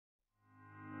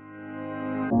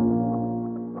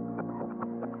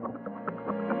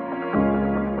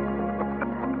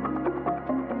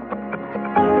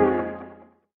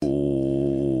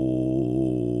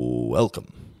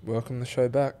welcome. Welcome the show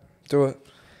back. Do it.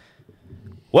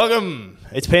 Welcome.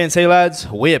 It's PNC lads.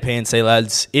 We're PNC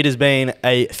lads. It has been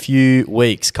a few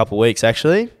weeks, couple weeks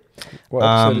actually. What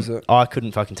episode is it? I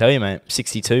couldn't fucking tell you, mate.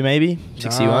 62 maybe?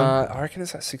 61? I reckon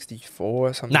it's at 64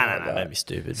 or something. No, don't be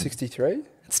stupid. 63?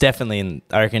 It's definitely in,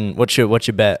 I reckon, what's your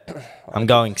bet? I'm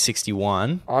going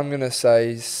 61. I'm going to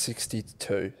say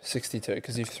 62. 62,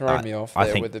 because you've thrown me off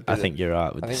there with a bit. I think you're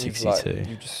right with the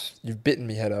 62. You've bitten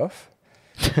me head off.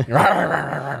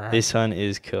 This one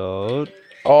is called...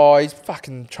 Oh, he's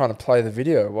fucking trying to play the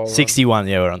video. While 61,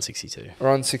 yeah, we're on 62. We're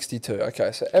on 62.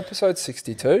 Okay, so episode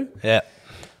 62. Yeah.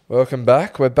 Welcome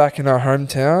back. We're back in our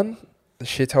hometown, the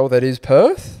shithole that is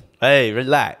Perth. Hey,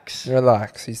 relax.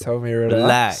 Relax. He's told me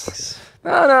relax.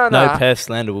 No. No Perth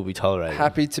slander will be tolerated.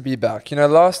 Happy to be back. You know,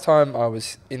 last time I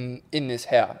was in this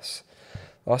house.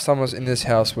 Last time I was in this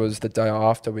house was the day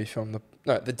after we filmed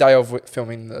the day of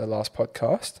filming the last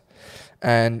podcast,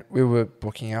 and we were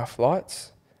booking our flights.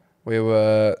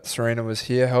 Serena was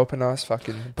here helping us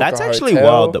fucking book That's a actually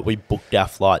hotel. wild that we booked our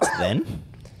flights then.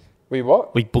 We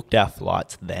what? We booked our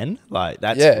flights then? Like,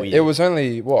 that's weird. It was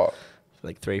only, what?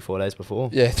 Like 3-4 days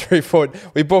before? Yeah,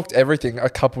 3-4. We booked everything a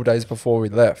couple days before we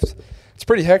left. It's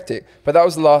pretty hectic. But that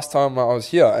was the last time I was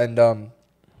here, and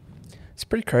it's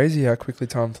pretty crazy how quickly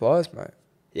time flies, mate.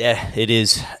 Yeah, it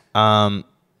is. While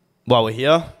we're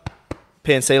here,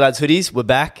 PNC Lads hoodies, we're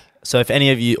back. So if any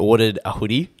of you ordered a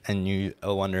hoodie and you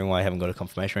are wondering why I haven't got a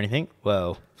confirmation or anything,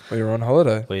 well... We were on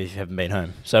holiday. We haven't been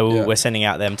home. So we're sending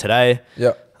out them today.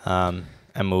 Yeah.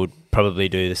 And we'll probably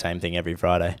do the same thing every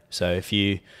Friday. So if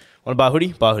you want to buy a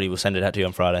hoodie, we'll send it out to you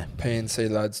on Friday.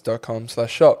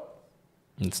 pnclads.com/shop.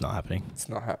 It's not happening. It's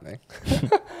not happening.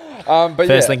 But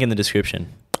First link in the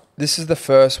description. This is the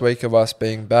first week of us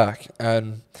being back,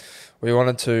 and we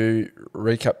wanted to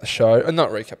recap the show.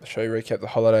 Recap the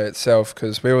holiday itself,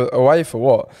 because we were away for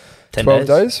what? 10 12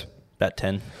 days? About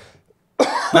 10.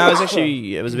 No,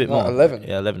 it was a bit more. 11.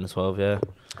 Yeah, 11 or 12, yeah.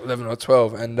 11 or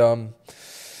 12. And,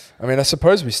 I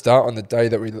suppose we start on the day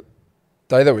that we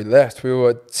left. We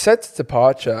were set to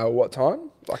departure at what time?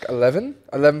 Like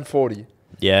 11:40.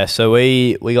 Yeah, so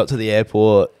we got to the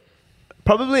airport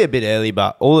probably a bit early,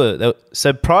 but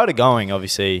so prior to going,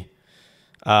 obviously,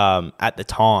 at the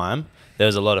time, there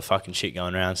was a lot of fucking shit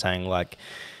going around saying, like,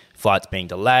 flights being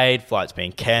delayed, flights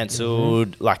being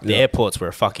cancelled. Mm-hmm. Like, the airports were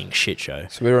a fucking shit show.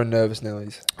 So we were nervous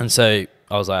Nellies. And so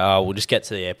I was like, we'll just get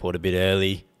to the airport a bit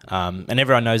early. And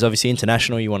everyone knows, obviously,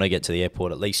 international, you want to get to the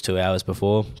airport at least 2 hours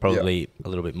before, probably a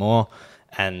little bit more.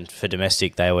 And for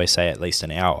domestic, they always say at least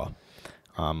an hour.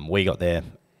 We got there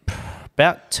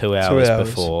about 2 hours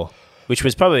before, which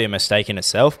was probably a mistake in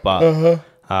itself, but...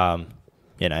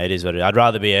 it is what it is. I'd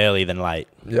rather be early than late.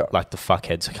 Yeah. Like the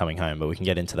fuckheads are coming home, but we can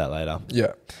get into that later.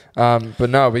 Yeah. But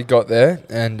no, we got there,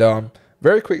 and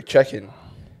very quick check-in.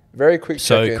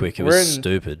 So quick, it was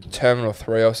stupid. Terminal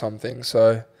 3 or something,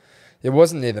 so it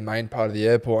wasn't near the main part of the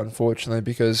airport, unfortunately,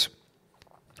 because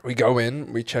we go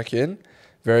in, we check in,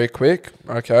 very quick,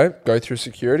 okay, go through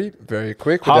security, very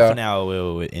quick. Half an hour we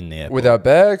were in the airport. With our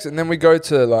bags, and then we go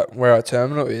to like where our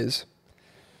terminal is,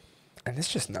 and there's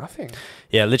just nothing.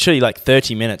 Yeah, literally like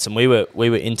 30 minutes, and we were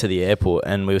into the airport,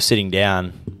 and we were sitting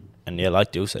down, and yeah,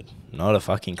 like Dill said, not a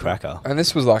fucking cracker. And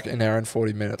this was like an hour and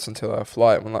 40 minutes until our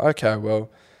flight. We're like, okay, well,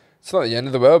 it's not the end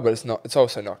of the world, but it's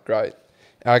also not great.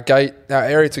 Our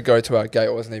area to go to our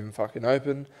gate wasn't even fucking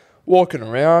open. Walking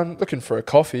around, looking for a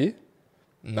coffee,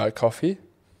 no coffee.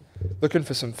 Looking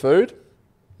for some food,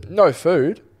 no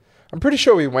food. I'm pretty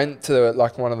sure we went to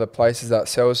like one of the places that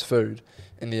sells food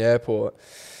in the airport.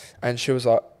 And she was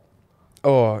like,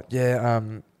 "Oh yeah,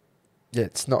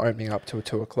 it's not opening up till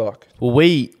 2 o'clock." Well,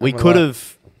 we could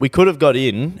have got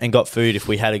in and got food if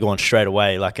we had gone straight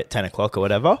away, like at 10 o'clock or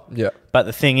whatever. Yeah. But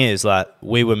the thing is, like,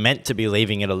 we were meant to be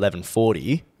leaving at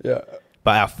 11:40. Yeah.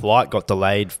 But our flight got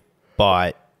delayed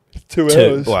by 2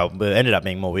 hours. Well, it ended up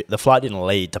being more. The flight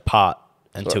didn't depart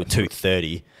until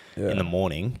 2:30 in the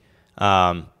morning.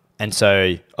 And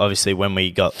so, obviously, when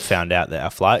we found out that our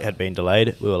flight had been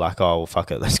delayed, we were like, oh, well, fuck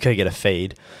it, let's go get a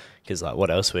feed. Because, like, what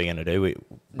else are we going to do?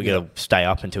 We got to stay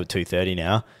up until 2:30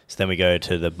 now. So then we go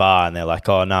to the bar, and they're like,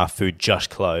 oh, nah, food just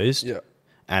closed. Yeah.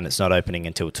 And it's not opening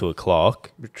until 2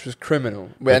 o'clock. Which was criminal.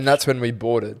 And that's when we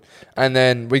boarded. And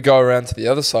then we go around to the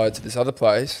other side, to this other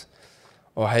place.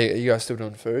 Oh, hey, are you guys still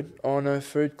doing food? Oh, no,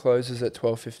 food closes at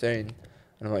 12:15.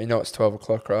 And I'm like, it's 12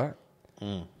 o'clock, right?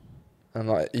 Mm. And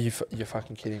I'm like, you're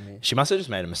fucking kidding me. She must have just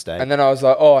made a mistake. And then I was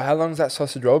like, oh, how long's that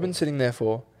sausage roll been sitting there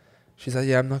for? She's like,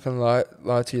 yeah, I'm not going to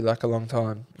lie to you, like a long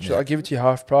time. She's like, I'll give it to you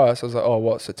half price. I was like, oh,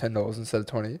 what? So $10 instead of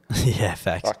 20? Yeah,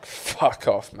 facts. Like, fuck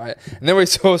off, mate. And then we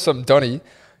saw some Donny.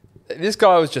 this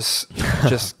guy was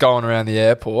just going around the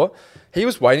airport. He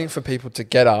was waiting for people to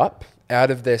get up out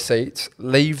of their seats,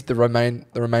 leave the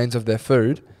remains of their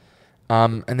food,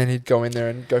 and then he'd go in there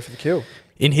and go for the kill.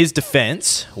 In his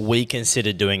defence, we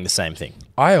considered doing the same thing.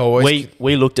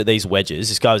 We looked at these wedges.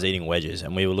 This guy was eating wedges,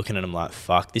 and we were looking at him like,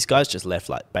 "Fuck, this guy's just left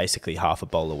like basically half a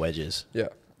bowl of wedges." Yeah,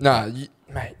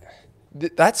 mate,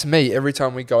 that's me every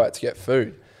time we go out to get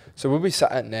food. So we'll be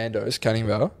sat at Nando's, Canning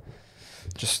Vale,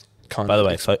 just kind By of. the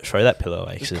way, throw that pillow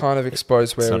away. Just kind of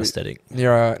exposed where it's not aesthetic.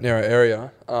 Near our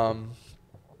area.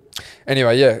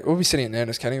 Anyway, yeah, we'll be sitting at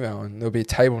Nando's, Canning Vale, and there'll be a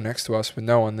table next to us with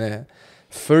no one there.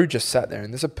 Food just sat there,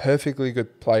 and there's a perfectly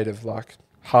good plate of like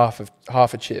half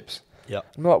a chips. Yep.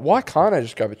 I'm like, why can't I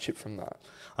just grab a chip from that?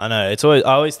 I know. I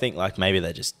always think like maybe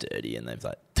they're just dirty and they've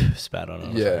like spat on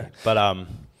it. Yeah. But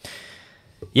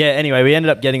yeah. Anyway, we ended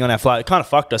up getting on our flight. It kind of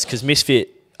fucked us because Misfit.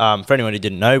 For anyone who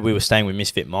didn't know, we were staying with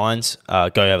Misfit Minds.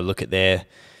 Go have a look at their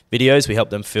videos. We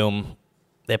helped them film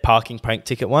their parking prank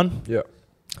ticket one. Yeah.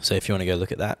 So if you want to go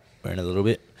look at that, we're in a little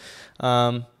bit.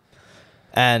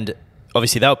 And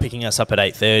obviously they were picking us up at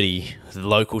 8:30, the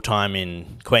local time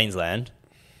in Queensland.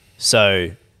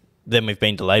 So then we've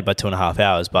been delayed by 2.5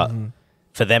 hours. But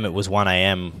for them, it was 1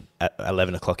 a.m. at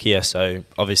 11 o'clock here. So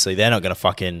obviously they're not going to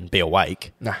fucking be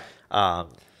awake. Nah.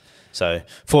 So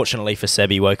fortunately for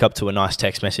Seb, he woke up to a nice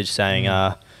text message saying,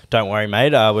 don't worry,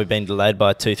 mate, we've been delayed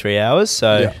by 2-3 hours.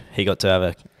 So he got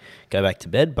to go back to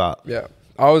bed. But yeah,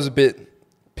 I was a bit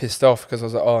pissed off because I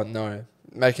was like, oh no,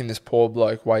 making this poor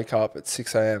bloke wake up at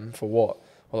 6 a.m. for what?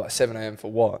 Or like 7 a.m.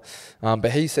 for what?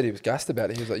 But he said he was gassed about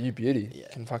it. He was like, you beauty,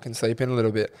 can fucking sleep in a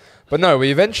little bit. But no,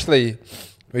 we eventually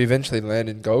landed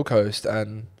in Gold Coast,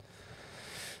 and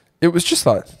it was just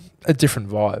like a different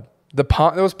vibe. There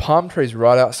was palm trees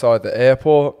right outside the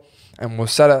airport, and we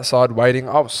sat outside waiting.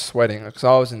 I was sweating because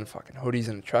I was in fucking hoodies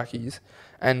and trackies,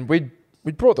 and we'd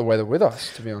brought the weather with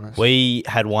us, to be honest. We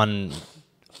had one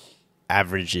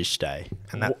average-ish day.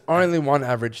 And only one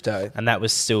average day. And that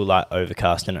was still like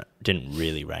overcast, and it didn't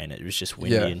really rain. It was just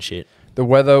windy and shit. The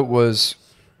weather was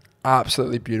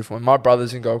absolutely beautiful. And my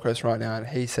brother's in Gold Coast right now, and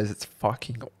he says it's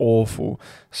fucking awful.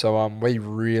 So we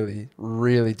really,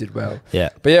 really did well. Yeah.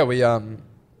 But yeah,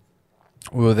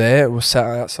 we were there. We sat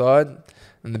outside,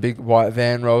 and the big white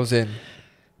van rolls in.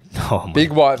 Oh my.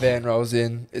 Big white van rolls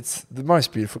in. It's the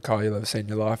most beautiful car you'll ever see in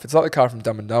your life. It's like the car from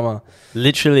Dumb and Dumber.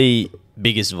 Literally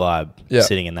biggest vibe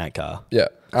sitting in that car. Yeah.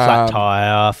 Flat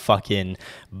tyre, fucking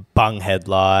bung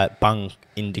headlight, bung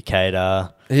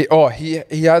indicator. He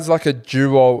has like a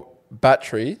dual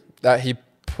battery that he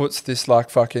puts this like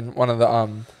fucking one of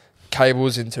the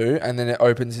cables into, and then it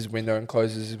opens his window and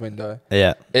closes his window.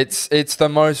 Yeah. It's the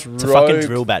most rogue... It's a fucking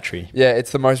drill battery. Yeah,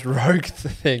 it's the most rogue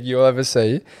thing you'll ever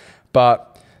see.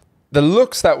 But the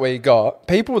looks that we got,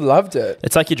 people loved it.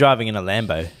 It's like you're driving in a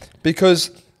Lambo.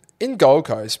 Because in Gold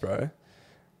Coast, bro,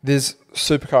 there's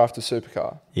supercar after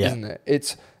supercar, isn't it?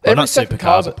 It's every second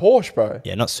car's a Porsche, bro.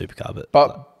 Yeah, not supercar,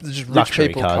 but just rich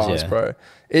people cars, bro.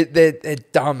 They're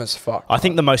dumb as fuck. I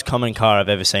think the most common car I've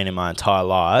ever seen in my entire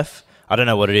life, I don't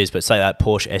know what it is, but say that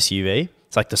Porsche SUV.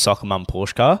 It's like the soccer mum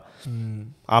Porsche car.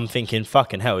 I'm thinking,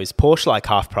 fucking hell, is Porsche like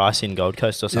half price in Gold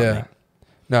Coast or something? Yeah.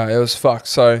 No, it was fucked.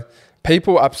 So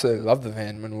people absolutely loved the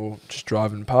van when we were just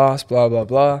driving past, blah, blah,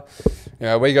 blah. You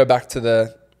know, we go back to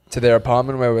their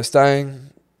apartment where we're staying,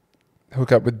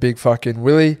 hook up with big fucking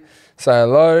Willie, say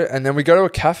hello, and then we go to a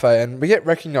cafe and we get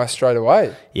recognised straight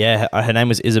away. Yeah, her name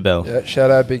was Isabel. Yeah,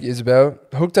 shout out Big Isabel.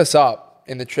 Hooked us up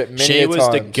in the trip many times. She was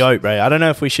the goat, bro. I don't know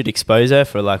if we should expose her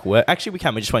for like work. Actually, we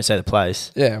can't. We just won't say the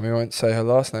place. Yeah, we won't say her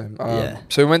last name.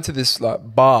 So we went to this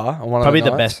like bar on one Probably of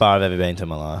the the best bar I've ever been to in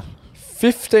my life.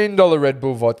 $15 Red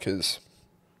Bull vodkas.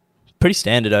 Pretty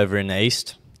standard over in the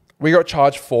East. We got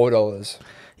charged $4.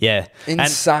 Yeah.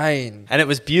 Insane. And it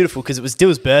was beautiful because it was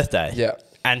Dill's birthday. Yeah.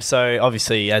 And so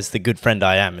obviously, as the good friend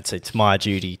I am, it's my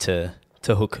duty to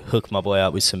hook my boy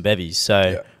up with some bevies.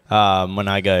 So when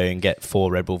I go and get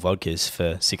 4 Red Bull vodkas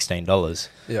for $16,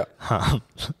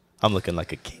 I'm looking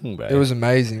like a king, bro. It was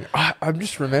amazing. I'm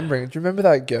just remembering. Do you remember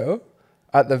that girl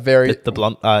at the very the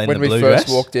blonde in when the blue we first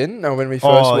dress? walked in? No, when we first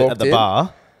walked in at the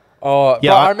bar. Oh,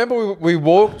 yeah. I remember we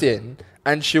walked in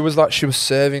and she was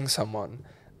serving someone,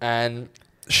 and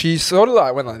she sort of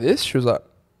like went like this. She was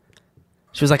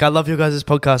like, "I love your guys'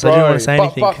 podcast. I didn't want to say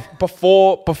anything."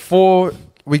 But before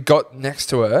we got next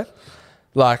to her,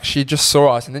 like she just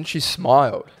saw us and then she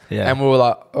smiled. Yeah. And we were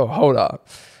like, "Oh, hold up."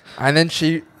 And then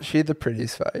she had the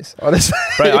prettiest face, honestly.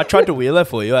 Bro, I tried to wheel her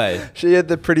for you, eh? She had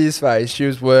the prettiest face. She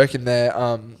was working there.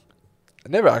 I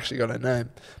never actually got her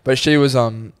name, but she was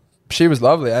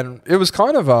lovely, and it was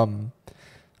kind of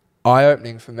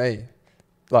eye-opening for me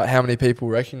like how many people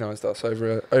recognised us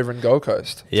over in Gold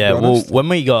Coast. Yeah, well, when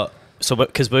we got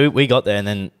because we got there, and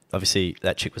then obviously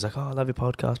that chick was like, "Oh, I love your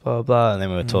podcast," blah blah blah, and then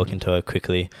we were talking to her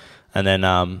quickly, and then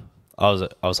I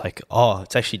was like, "Oh,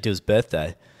 it's actually Dill's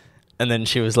birthday," and then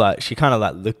she was like, she kind of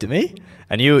like looked at me,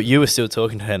 and you were still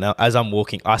talking to her. Now as I'm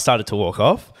walking, I started to walk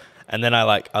off, and then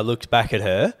I looked back at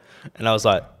her, and I was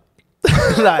like,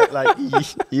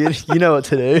 you know what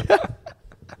to do.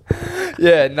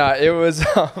 Yeah, no, it was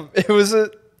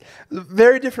a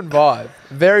very different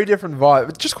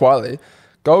vibe. Just quietly,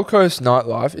 Gold Coast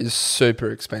nightlife is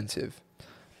super expensive.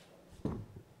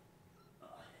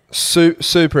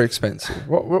 Super expensive.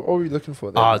 What were you looking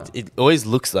for there? It always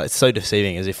looks like it's so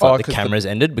deceiving, as if the camera's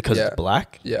ended because it's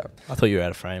black. Yeah, I thought you were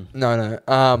out of frame. No.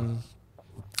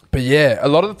 But yeah, a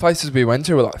lot of the places we went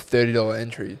to were like $30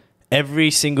 entry.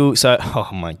 Every single oh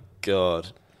my god,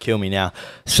 kill me now.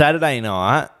 Saturday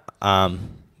night,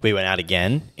 we went out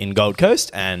again in Gold Coast,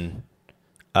 and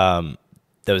there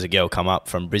was a girl come up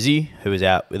from Brizzy who was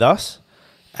out with us,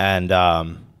 and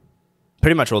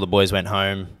pretty much all the boys went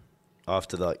home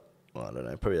after I don't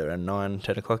know, probably around 9,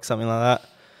 10 o'clock, something like that.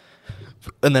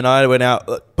 And then I went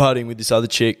out partying with this other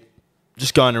chick,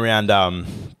 just going around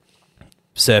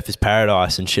Surfers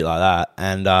Paradise and shit like that.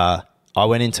 And I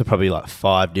went into probably like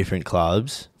 4 or 5 different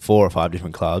clubs,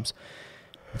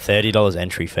 $30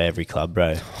 entry for every club,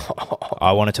 bro.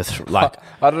 I wanted to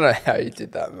I don't know how you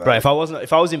did that, bro. Bro,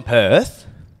 if I was in Perth,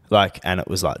 and it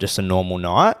was like just a normal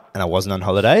night, and I wasn't on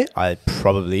holiday, I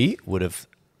probably would have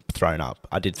thrown up.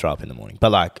 I did throw up in the morning,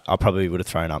 but I probably would have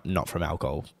thrown up not from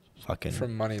alcohol,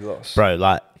 from money loss, bro.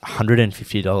 Like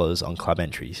 $150 on club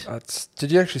entries.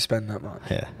 Did you actually spend that much?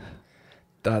 Yeah.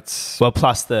 Plus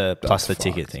the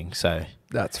ticket thing. So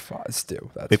that's fine.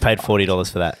 Still, we paid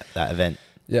 $40 for that event.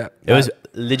 Yeah, it was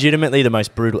legitimately the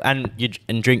most brutal. And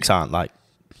drinks aren't like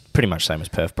pretty much same as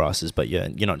Perth prices, but you're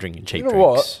not drinking cheap drinks.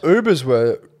 What? Ubers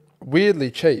were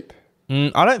weirdly cheap.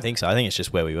 I don't think so. I think it's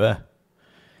just where we were.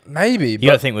 Maybe. You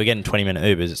got to think we're getting 20-minute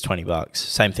Ubers. It's $20.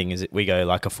 Same thing as we go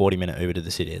like a 40-minute Uber to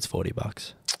the city. It's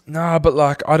 $40. Nah, but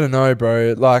I don't know,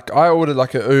 bro. I ordered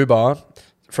an Uber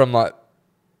from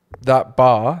that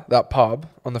pub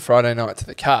on the Friday night to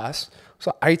the Cass. It was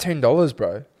like $18,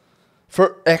 bro,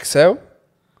 for XL.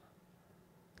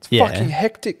 It's fucking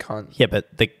hectic, cunt. Yeah, but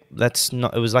that's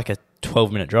not. It was like a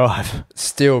 12-minute drive.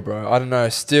 Still, bro. I don't know.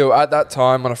 Still, at that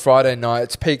time on a Friday night,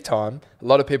 it's peak time. A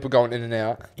lot of people going in and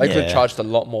out. They could have charged a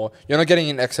lot more. You're not getting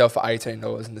an XL for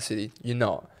 $18 in the city. You're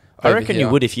not. I reckon you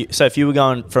would if you were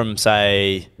going from,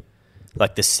 say,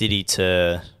 like the city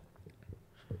to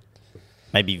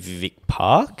maybe Vic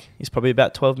Park is probably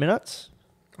about 12 minutes.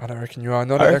 I don't reckon you are.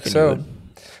 Not an XL.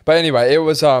 But anyway, it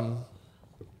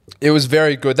was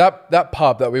very good. That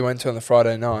pub that we went to on the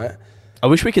Friday night. I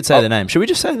wish we could say the name. Should we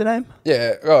just say the name?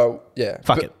 Yeah. Oh, yeah.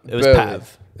 Fuck it. It was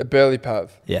Pav. A Burley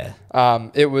Pav. Yeah.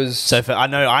 It was. So I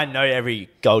know every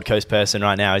Gold Coast person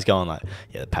right now is going like,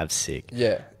 yeah, the Pav's sick.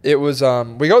 Yeah. It was.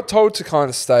 We got told to kind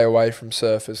of stay away from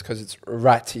surfers because it's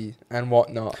ratty and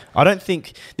whatnot. I don't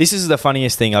think this is the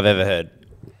funniest thing I've ever heard.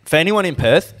 For anyone in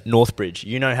Perth, Northbridge,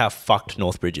 you know how fucked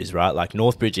Northbridge is, right? Like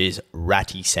Northbridge is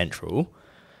ratty central.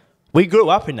 We grew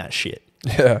up in that shit.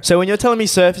 Yeah. So when you're telling me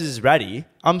surfers is ratty,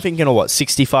 I'm thinking of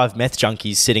 65 meth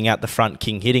junkies sitting out the front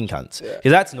king hitting cunts.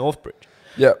 Because that's Northbridge.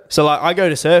 Yeah. So I go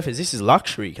to surfers, this is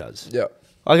luxury, cuz. Yeah.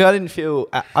 I didn't feel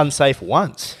unsafe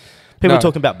once. People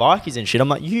talking about bikies and shit. I'm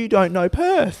like, you don't know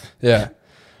Perth. Yeah.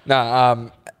 Nah.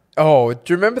 Do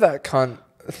you remember that cunt?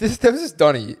 There was this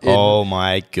Donny. Oh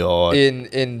my god.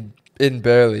 In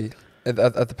Burley at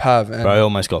the Pav. And bro,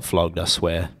 almost got flogged. I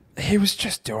swear. He was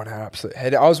just doing an absolute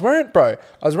head. I was wearing a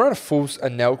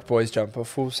Nelk Boys jumper,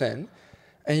 full send,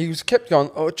 and he kept going,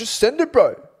 "Oh, just send it,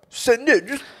 bro. Send it.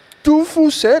 Just do a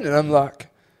full send." And I'm like,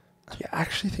 "Do you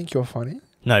actually think you're funny?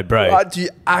 No, bro. Do you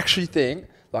actually think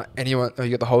anyone? Oh,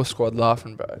 you got the whole squad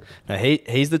laughing, bro." No,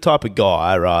 he's the type of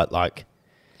guy, right?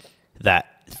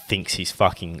 That thinks he's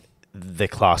fucking the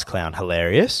class clown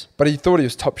hilarious. But he thought he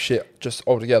was top shit just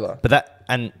altogether. But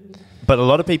a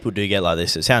lot of people do get like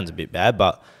this. It sounds a bit bad,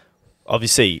 but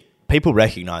obviously people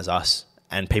recognize us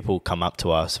and people come up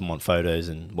to us and want photos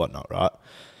and whatnot, right?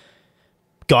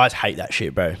 Guys hate that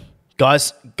shit, bro.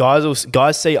 Guys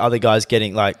see other guys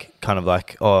getting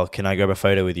oh, can I grab a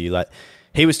photo with you? Like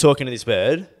he was talking to this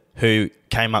bird who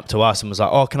came up to us and was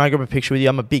like, "Oh, can I grab a picture with you?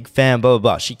 I'm a big fan." Blah blah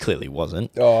blah. She clearly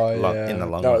wasn't. Oh yeah. In the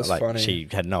long run, funny. She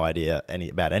had no idea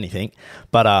about anything.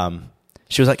 But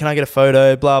she was like, "Can I get a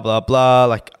photo?" Blah blah blah.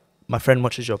 Like my friend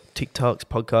watches your TikToks,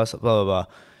 podcasts, blah blah blah.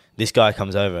 This guy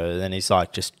comes over and he's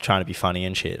like just trying to be funny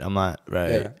and shit. I'm like,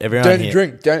 bro, everyone don't here.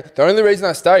 drink. The only reason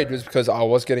I stayed was because I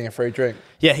was getting a free drink.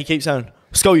 Yeah, he keeps saying,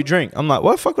 Skull your drink. I'm like,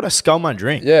 why the fuck would I skull my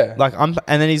drink? Yeah. Like, and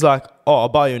then he's like, oh, I'll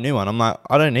buy you a new one. I'm like,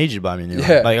 I don't need you to buy me a new one.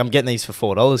 Yeah. Like, I'm getting these for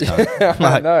 $4. Yeah, Like,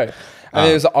 I know. And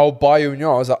he was like, I'll buy you a new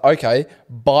one. I was like, okay,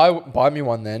 buy me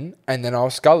one then, and then I'll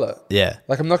skull it. Yeah.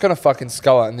 Like, I'm not going to fucking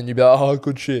skull it, and then you'd be like, oh,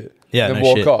 good shit. Yeah, and then no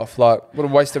walk shit. off. Like, what a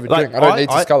waste of a Like, drink. I don't need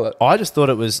to skull it. I just thought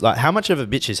it was like, how much of a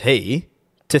bitch is he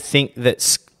to think that,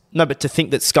 to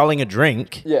think that sculling a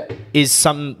drink is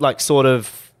some, like, sort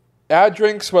of... Our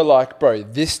drinks were like, bro,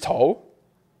 this tall.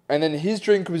 And then his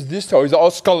drink was this tall. He's like,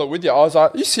 I'll skull it with you. I was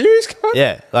like, are you serious, cunt?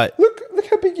 Yeah, like... Look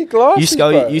how big your glass is,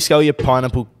 bro. You skull your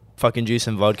pineapple fucking juice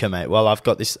and vodka, mate. Well, I've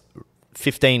got this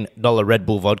 $15 Red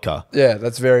Bull vodka. Yeah,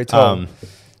 that's very tall.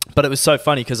 But it was so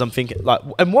funny because I'm thinking, like,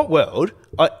 in what world,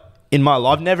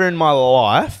 never in my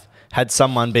life had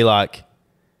someone be like,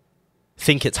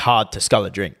 think it's hard to skull a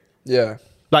drink. Yeah.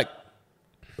 Like,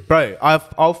 bro,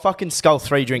 I'll fucking skull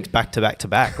 3 drinks back to back to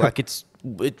back. Like, it's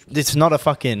not a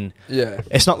fucking... Yeah.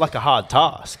 It's not like a hard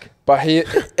task. But he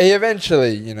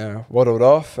eventually, waddled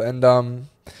off. And,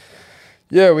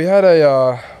 yeah, we had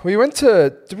we went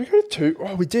to... Did we go to 2?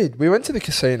 Oh, we did. We went to the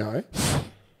casino.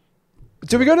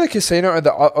 Did we go to the casino or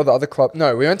the other club?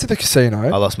 No, we went to the casino.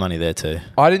 I lost money there too.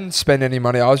 I didn't spend any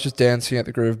money. I was just dancing at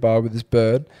the Groove Bar with this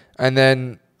bird. And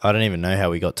then... I don't even know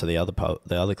how we got to the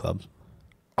other club.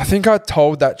 I think I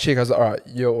told that chick, I was like, all right,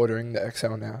 you're ordering the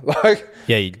XL now. Like...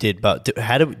 Yeah, you did. But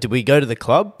did we go to the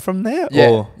club from there? Yeah,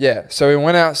 or? yeah. So we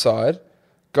went outside,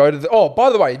 go to the... Oh,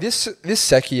 by the way, this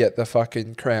Seki at the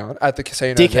fucking Crown, at the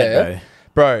casino Dickhead, there...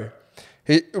 Bro.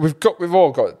 We've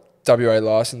all got WA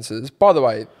licenses. By the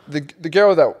way, the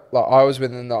girl that I was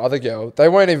with and the other girl, they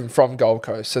weren't even from Gold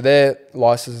Coast, so their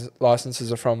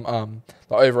licenses are from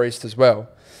over east as well.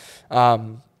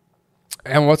 And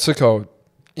what's it called?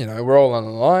 We're all on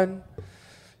the line.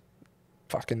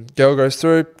 Fucking girl goes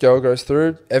through.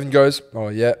 Evan goes, oh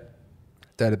yeah,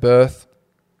 date of birth,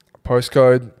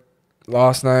 postcode,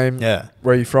 last name, yeah,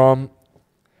 where you from.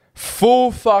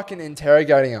 Full fucking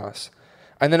interrogating us.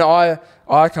 And then I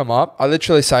come up. I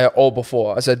literally say it all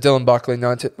before. I said Dylan Buckley,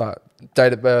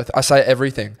 date of birth. I say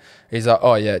everything. He's like,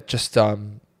 oh yeah, just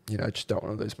just don't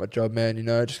want to lose my job, man.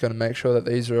 Just got to make sure that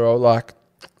these are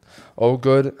all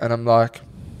good. And I'm like,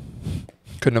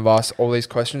 couldn't have asked all these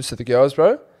questions to the girls,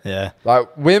 bro. Yeah.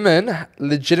 Like, women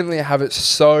legitimately have it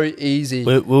so easy.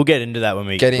 We'll get into that when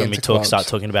we start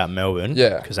talking about Melbourne.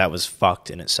 Yeah. Because that was fucked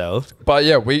in itself. But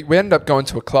yeah, we ended up going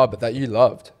to a club that you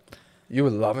loved. You were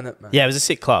loving it, man. Yeah, it was a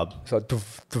sick club. It's like,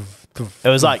 doof, doof, doof, it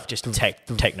was doof, like just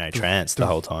doof, techno trance the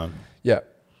whole time. Yeah.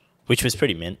 Which was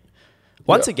pretty mint.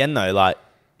 Once again, though, like,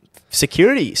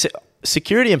 security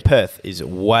in Perth is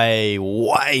way,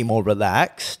 way more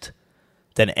relaxed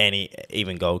than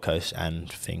even Gold Coast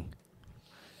and thing,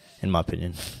 in my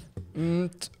opinion.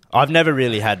 I've never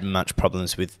really had much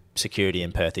problems with security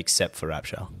in Perth except for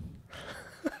Rapture.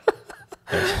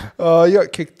 Oh, you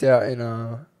got kicked out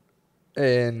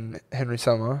in Henry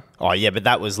Summer. Oh yeah, but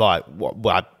that was like what?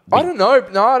 I don't know.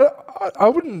 No, I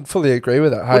wouldn't fully agree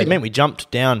with that. What do you mean? We jumped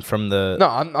down from the... No,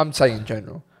 I'm saying in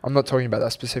general. I'm not talking about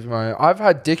that specific moment. I've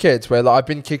had dickheads where I've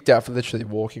been kicked out for literally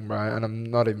walking, bro, and I'm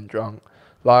not even drunk.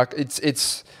 Like,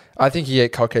 it's. I think you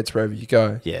get cockheads wherever you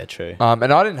go. Yeah, true.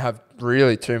 And I didn't have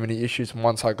really too many issues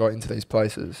once I got into these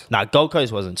places. Nah, Gold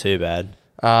Coast wasn't too bad.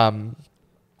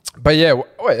 But yeah,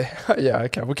 yeah,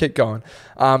 okay, we'll keep going.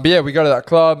 But yeah, we go to that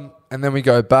club and then we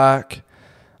go back.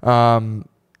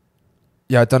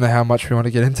 Yeah, I don't know how much we want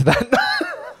to get into that.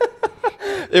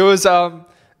 It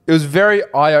was very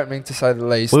eye-opening to say the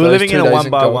least. We were living in a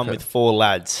 1x1 with 4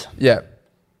 lads. Yeah.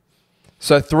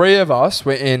 So 3 of us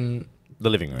were in the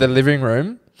living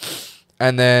room.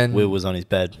 And then Will was on his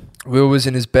bed. Will was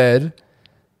in his bed.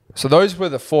 So those were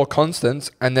the 4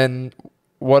 constants. And then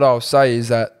what I'll say is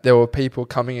that there were people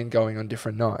coming and going on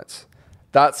different nights.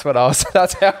 That's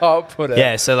how I'll put it.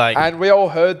 Yeah, so like... And we all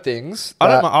heard things.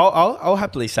 I'll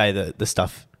happily say the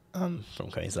stuff from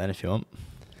Queensland if you want.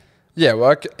 Yeah,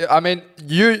 well, I mean,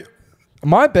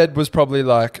 my bed was probably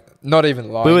like not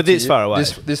even lying. We were this far away.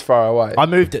 This far away. I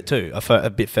moved it too, a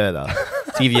bit further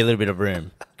to give you a little bit of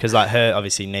room. Because like her,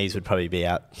 obviously, knees would probably be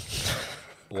out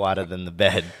wider than the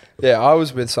bed. Yeah, I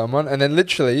was with someone. And then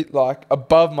literally like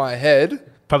above my head.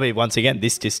 Probably once again,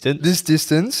 this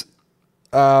distance.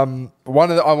 One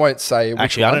of the, I won't say.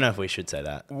 Actually, I don't know if we should say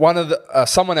that. One of the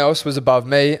someone else was above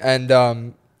me, and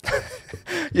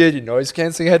you had your noise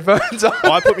cancelling headphones on.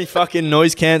 I put my fucking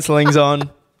noise cancellings on,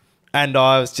 and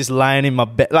I was just laying in my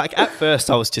bed. Like at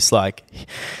first, I was just like,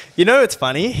 it's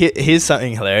funny. Here's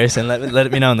something hilarious, and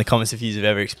let me know in the comments if you've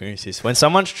ever experienced this. When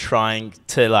someone's trying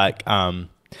to like, when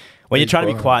you're trying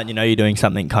to be quiet, you're doing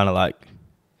something kind of like,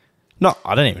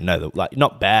 I don't even know, like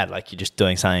not bad, like you're just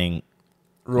doing something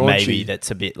Raunchy. maybe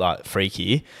that's a bit like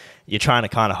freaky, you're trying to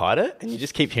kind of hide it, and you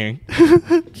just keep hearing.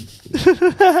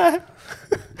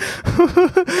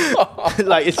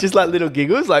 Like it's just like little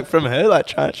giggles, like from her, like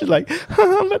trying. She's like,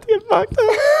 I'm about to get fucked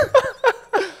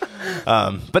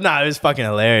up. But no, it was fucking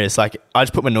hilarious. Like I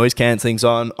just put my noise cancellings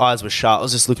on, eyes were shut. I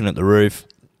was just looking at the roof.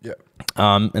 Yeah.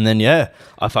 And then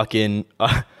I fucking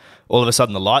all of a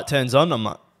sudden the light turns on. I'm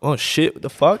like, oh shit, what the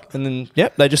fuck? And then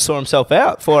they just saw himself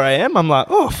out 4 a.m. I'm like,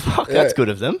 oh fuck, that's good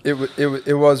of them.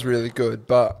 It was really good,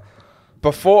 but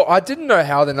before I didn't know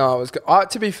how the night was.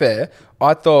 To be fair,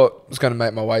 I thought I was going to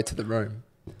make my way to the room.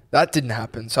 That didn't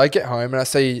happen. So I get home and I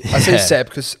see Seb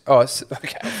because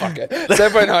fuck it.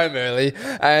 Seb went home early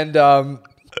and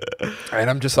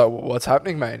I'm just like, what's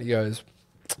happening, mate? He goes,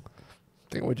 I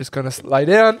think we're just gonna lay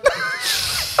down.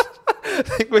 I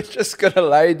think we're just gonna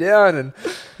lay down, and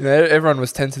everyone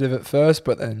was tentative at first,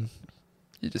 but then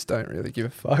you just don't really give a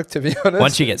fuck, to be honest.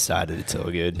 Once you get started, it's all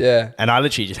good. Yeah. And I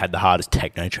literally just had the hardest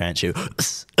techno trance.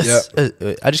 Yeah.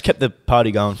 I just kept the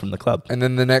party going from the club. And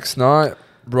then the next night,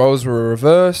 roles were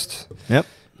reversed. Yep.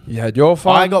 You had your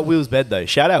fun. I got Will's bed though.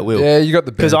 Shout out Will. Yeah, you got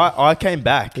the bed. Because I came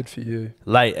back Good for you.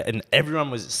 late and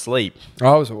everyone was asleep.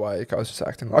 I was awake. I was just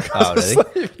acting like I was really?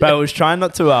 asleep. But I was trying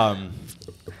not to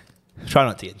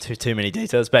get too many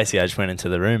details. Basically, I just went into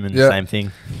the room and the same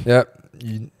thing. Yep.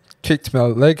 You kicked my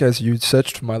leg as you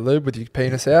searched for my lube with your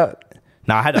penis out.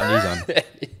 No, I had undies on. Yeah,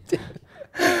 you did.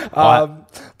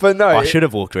 But no. I should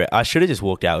have walked around. I should have just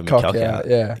walked out with my cock out.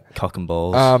 Yeah. Cock and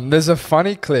balls. There's a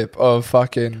funny clip of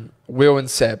fucking Will and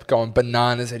Seb going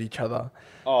bananas at each other.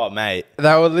 Oh, mate.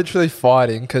 They were literally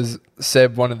fighting because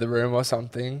Seb wanted the room or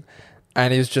something.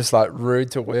 And he was just like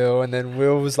rude to Will. And then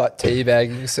Will was like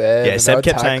teabagging Seb. Yeah, Seb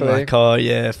kept saying like, oh,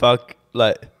 yeah, fuck.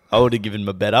 Like, I would have given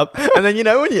my bet up. And then,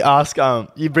 when you ask,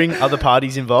 you bring other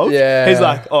parties involved. Yeah. He's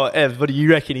like, oh, Ev, what do you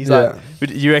reckon? He's like,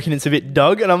 you reckon it's a bit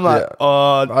dog? And I'm like,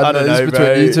 oh, I don't know, between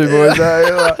bro. you two boys.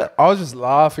 Like, I was just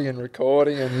laughing and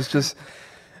recording, and it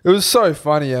was so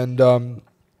funny. And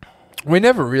we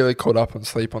never really caught up on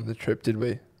sleep on the trip, did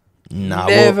we? No.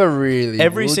 Never really.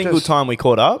 Every single time we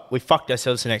caught up, we fucked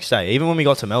ourselves the next day. Even when we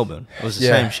got to Melbourne, it was the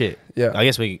same shit. Yeah. I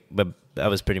guess that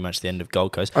was pretty much the end of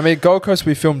Gold Coast. I mean, Gold Coast,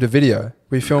 we filmed a video.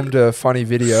 We filmed a funny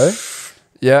video.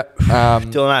 Yeah.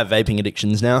 Still don't have vaping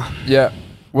addictions now. Yeah.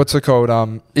 What's it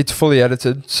called? It's fully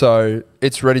edited, so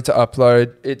it's ready to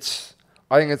upload.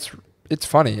 I think it's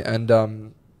funny, and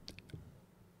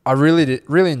I really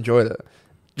enjoyed it.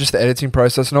 Just the editing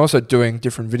process, and also doing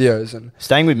different videos. And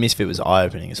staying with Misfit was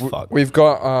eye-opening as fuck. We've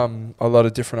got a lot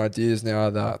of different ideas now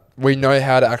that we know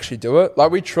how to actually do it.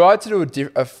 Like, we tried to do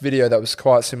a video that was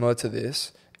quite similar to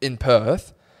this in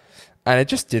Perth, and it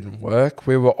just didn't work.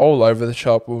 We were all over the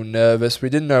shop. We were nervous. We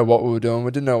didn't know what we were doing.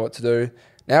 We didn't know what to do.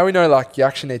 Now we know, like, you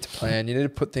actually need to plan. You need to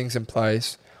put things in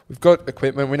place. We've got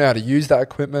equipment. We know how to use that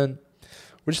equipment.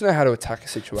 We just know how to attack a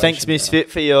situation. Thanks,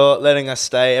 Misfit, for your letting us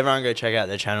stay. Everyone go check out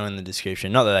their channel in the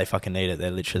description. Not that they fucking need it.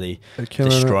 They're literally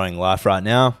destroying life right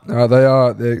now. No, they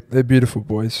are. They're beautiful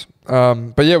boys.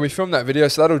 But yeah, we filmed that video,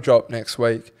 so that'll drop next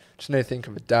week. Just need to think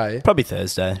of a day. Probably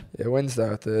Thursday. Yeah, Wednesday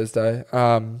or Thursday.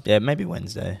 Yeah, maybe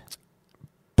Wednesday.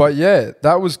 But yeah,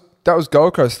 that was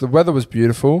Gold Coast. The weather was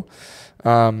beautiful.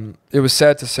 It was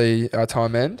sad to see our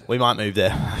time end. We might move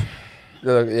there.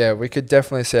 Yeah, we could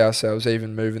definitely see ourselves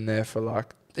even moving there for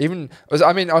like I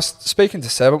was speaking to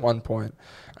Seb at one point,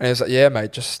 and he was like, "Yeah,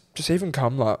 mate, just even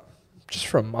come like just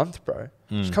for a month, bro.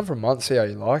 Just come for a month, see how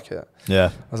you like it." Yeah,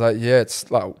 I was like, "Yeah,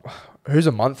 it's like who's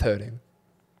a month hurting?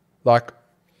 Like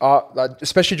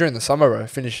especially during the summer, bro.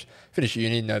 Finish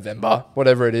uni in November,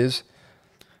 whatever it is.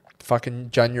 Fucking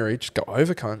January, just go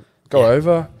over, cunt. Go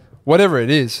over, whatever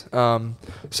it is." So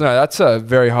no, that's a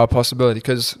very high possibility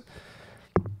because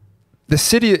the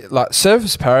city, like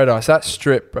Surfers Paradise, that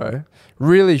strip, bro,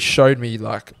 really showed me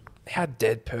like how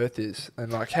dead Perth is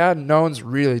and like how no one's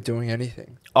really doing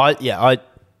anything. I mean,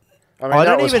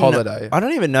 that was holiday. I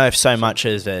don't even know if so much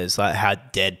as like how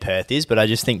dead Perth is, but I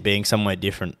just think being somewhere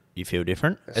different, you feel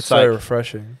different. It's so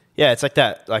refreshing. Yeah, it's like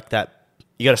that.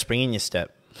 You got a spring in your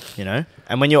step,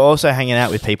 And when you're also hanging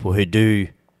out with people who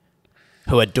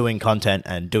are doing content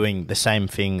and doing the same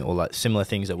thing or like similar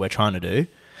things that we're trying to do,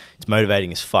 it's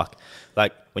motivating as fuck.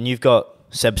 Like when you've got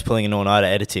Seb's pulling an all-nighter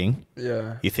editing,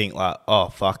 you think like, oh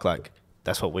fuck, like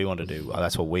that's what we want to do.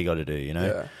 That's what we got to do,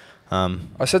 Yeah.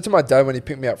 I said to my dad when he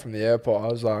picked me up from the airport, I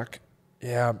was like,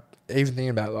 yeah, I'm even thinking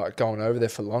about like going over there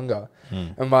for longer.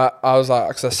 And I was like,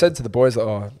 because I said to the boys, like,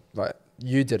 oh, like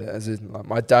you did it, as in like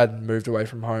my dad moved away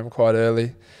from home quite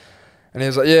early. And he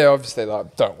was like, yeah, obviously,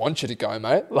 like, don't want you to go,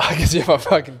 mate. Like, because you're my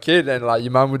fucking kid and like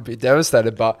your mum would be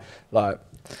devastated, but like,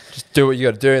 just do what you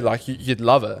got to do. Like, you'd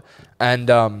love it. And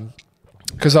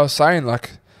Because I was saying,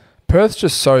 like, Perth's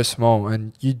just so small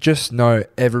and you just know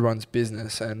everyone's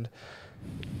business, and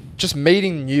just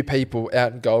meeting new people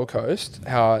out in Gold Coast,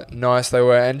 how nice they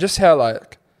were, and just how,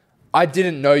 like, I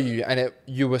didn't know you and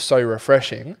you were so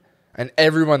refreshing, and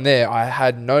everyone there, I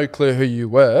had no clue who you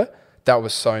were. That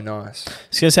was so nice.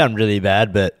 It's going to sound really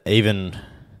bad, but even,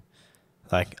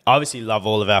 like, I obviously love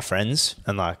all of our friends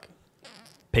and, like,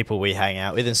 people we hang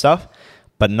out with and stuff,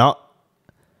 but not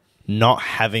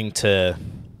having to,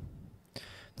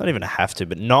 not even have to,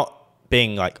 but not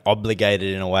being, like,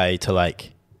 obligated in a way to,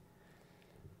 like,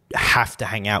 have to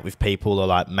hang out with people or,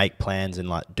 like, make plans and,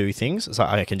 like, do things. It's like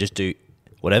I can just do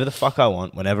whatever the fuck I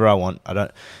want, whenever I want. I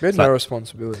don't. You had no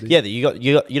responsibility. Yeah,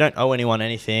 you don't owe anyone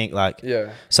anything. Like,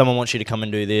 someone wants you to come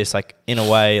and do this. Like, in a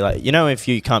way, like, you know, if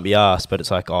you can't be asked, but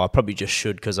it's like, oh, I probably just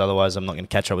should, because otherwise I'm not going to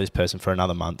catch up with this person for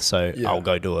another month. So I'll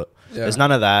go do it. Yeah. There's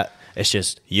none of that. It's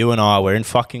just you and I. We're in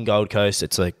fucking Gold Coast.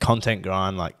 It's a content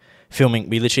grind. Like, filming.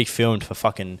 We literally filmed for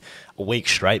fucking a week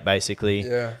straight, basically.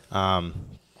 Yeah.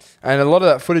 And a lot of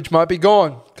that footage might be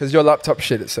gone because your laptop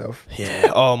shit itself.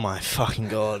 Yeah. Oh my fucking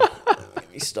God.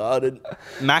 Get me started.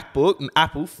 MacBook,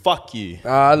 Apple, fuck you.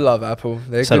 I love Apple.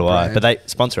 They're so good do brand. I. But they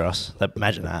sponsor us.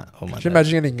 Imagine that. Oh my God. Could you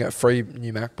imagine getting a free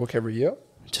new MacBook every year?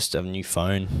 Just a new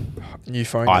phone. iPad.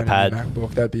 And a new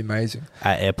MacBook. That'd be amazing.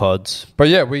 AirPods. But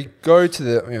yeah, we go to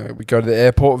the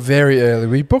airport very early.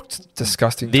 We booked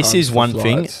disgusting. This is one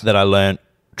thing that I learned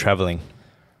traveling.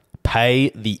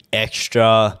 Pay the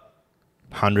extra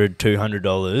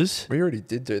 $100-$200. We already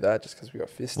did do that just because we got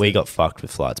fisted. We got fucked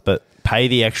with flights, but pay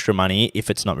the extra money if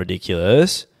it's not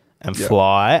ridiculous, and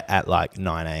fly at like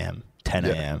 9 a.m, 10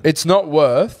 a.m. It's not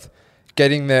worth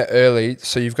getting there early,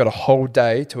 so you've got a whole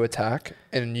day to attack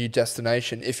in a new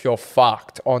destination if you're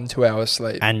fucked on 2 hours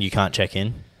sleep. And you can't check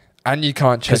in.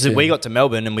 Because we got to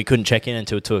Melbourne and we couldn't check in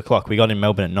until 2 o'clock. We got in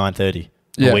Melbourne at 9:30.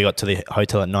 Yeah. We got to the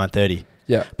hotel at 9:30.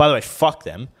 Yeah. By the way, fuck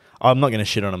them. I'm not going to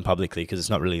shit on them publicly because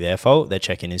it's not really their fault. Their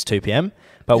check-in is 2 p.m.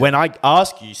 But when I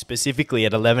ask you specifically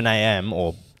at 11 a.m.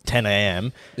 or 10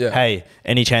 a.m., hey,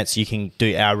 any chance you can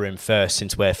do our room first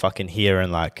since we're fucking here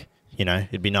and, like, you know,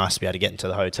 it'd be nice to be able to get into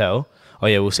the hotel. Oh,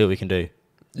 yeah, we'll see what we can do.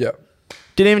 Yeah.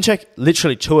 Didn't even check.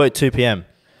 Literally 2:02 p.m.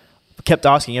 Kept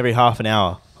asking every half an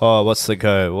hour. Oh, what's the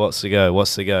go? What's the go?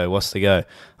 What's the go? What's the go?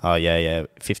 Oh, yeah,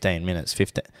 15 minutes.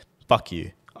 15. Fuck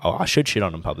you. Oh, I should shit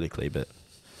on them publicly, but...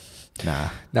 Nah.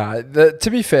 To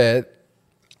be fair,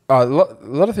 a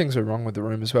lot of things were wrong with the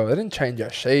room as well. They didn't change our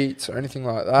sheets or anything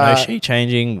like that. No sheet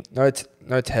changing. No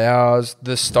towels.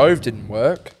 The stove didn't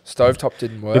work. Stovetop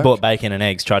didn't work. We bought bacon and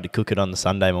eggs, tried to cook it on the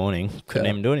Sunday morning. Couldn't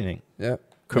even do anything. Yeah.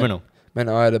 Criminal. Man,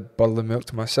 I had a bottle of milk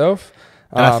to myself.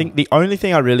 And I think the only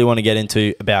thing I really want to get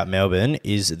into about Melbourne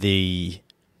is the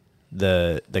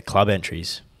club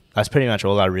entries. That's pretty much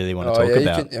all I really want to talk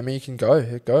about. You can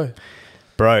go.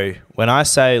 Bro, when I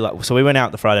say, like, so we went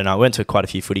out the Friday night. We went to quite a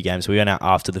few footy games. We went out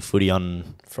after the footy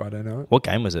on Friday night. What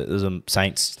game was it? It was a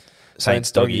Saints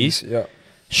Doggies. Yeah.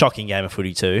 Shocking game of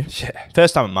footy too. Yeah.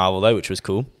 First time at Marvel though, which was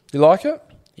cool. You like it?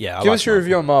 Yeah. Give us your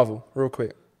review on Marvel, real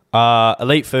quick.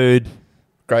 Elite food.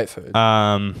 Great food.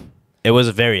 It was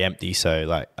very empty, so,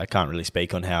 like, I can't really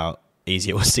speak on how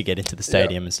easy it was to get into the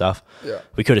stadium and stuff. Yeah.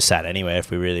 We could have sat anywhere if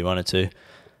we really wanted to.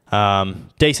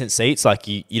 Decent seats, like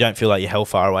you don't feel like you're hell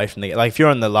far away from like if you're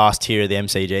on the last tier of the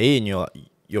MCG and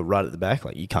you're right at the back,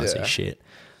 like you can't see shit.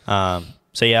 So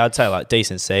yeah, I'd say like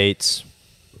decent seats.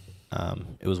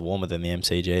 It was warmer than the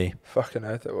MCG. Fucking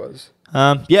oath it was.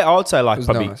 Yeah, I would say like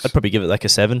nice. I'd probably give it like a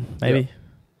 7 maybe.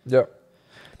 Yeah.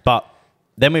 But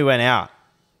then we went out.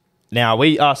 Now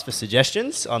we asked for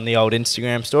suggestions on the old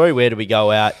Instagram story. Where do we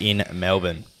go out in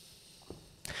Melbourne?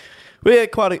 We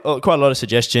had quite a lot of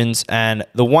suggestions, and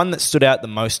the one that stood out the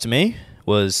most to me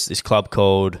was this club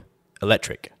called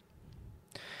Electric.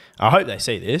 I hope they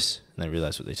see this and they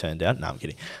realise what they turned down. No, I'm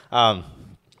kidding.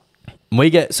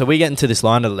 We get into this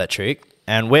line at Electric,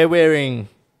 and we're wearing.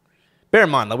 Bear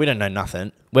in mind, like, we don't know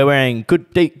nothing. We're wearing good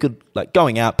like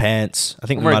going out pants. I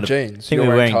think I'm wearing jeans. I think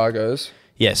we're wearing cargos.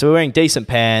 Yeah, so we're wearing decent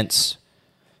pants,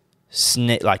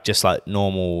 like just like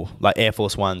normal, like Air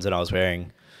Force Ones that I was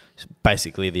wearing.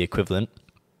 Basically the equivalent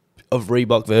of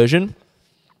Reebok version.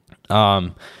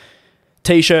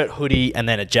 T-shirt, hoodie, and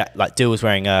then a like Dill was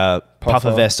wearing a puffer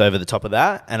vest over the top of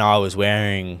that, and I was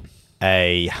wearing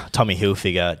a Tommy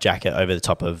Hilfiger jacket over the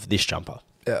top of this jumper.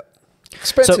 Yeah.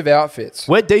 Expensive outfits.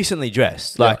 We're decently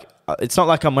dressed. Like, it's not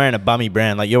like I'm wearing a bummy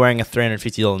brand. Like, you're wearing a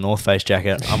 $350 North Face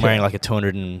jacket. I'm wearing like a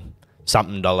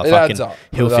 $200-something fucking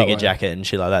Hilfiger jacket and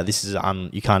shit like that. This is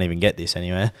you can't even get this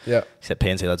anywhere. Yeah. Except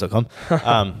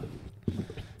pnclads.com.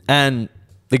 And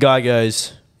the guy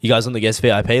goes, "You guys on the guest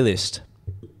VIP list?"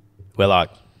 We're like,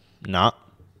 "Nah."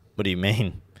 what do you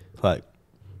mean? Like,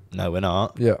 no, we're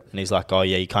not. Yeah. And he's like, oh,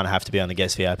 yeah, you kind of have to be on the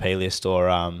guest VIP list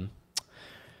and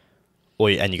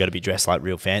you got to be dressed like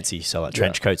real fancy. So like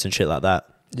trench coats and shit like that.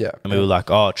 Yeah. And we were like,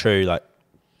 oh, true. Like,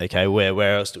 okay,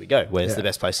 where else do we go? Where's the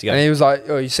best place to go? And he was like,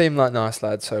 oh, you seem like nice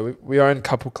lads. So we own a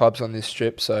couple clubs on this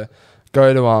strip. So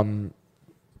go to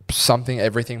something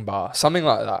everything bar, something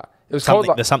like that. It was called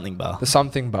like, the something bar. The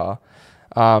something bar.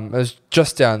 It was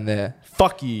just down there.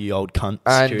 Fuck you, you old cunt.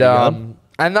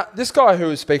 And this guy who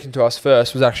was speaking to us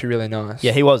first was actually really nice.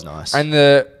 Yeah, he was nice. And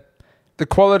the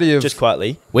quality of... Just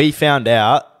quietly, we found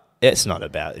out it's not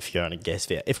about if you're on a guest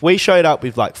VIP. If we showed up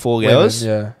with like 4 girls...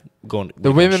 Women,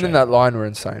 the women in that line were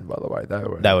insane, by the way.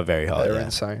 They were very hot. They were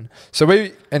insane. So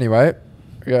we go,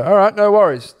 all right, no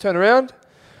worries. Turn around,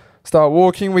 start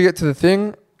walking. We get to the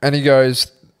thing, and the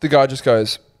guy just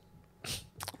goes,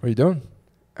 what are you doing?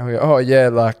 And we go, oh, yeah,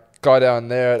 like, guy down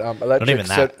there at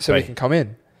Electric so we can come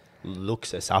in.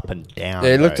 Looks us up and down.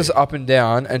 Yeah, he looked us up and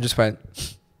down and just went...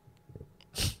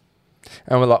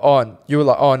 And we're like, oh, and you were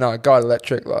like, oh, no, guy at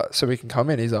Electric, like, so we can come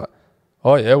in. He's like,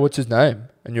 oh, yeah, what's his name?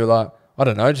 And you're like... I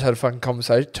don't know, just had a fucking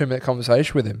 2-minute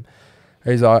conversation with him.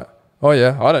 He's like, oh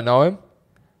yeah, I don't know him.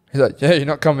 He's like, yeah, you're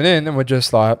not coming in. And we're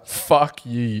just like, fuck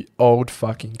you old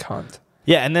fucking cunt.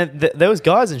 Yeah, and then there was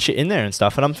guys and shit in there and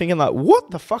stuff. And I'm thinking like,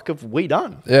 what the fuck have we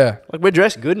done? Yeah. Like, we're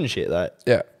dressed good and shit. Like,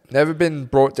 yeah. Never been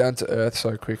brought down to earth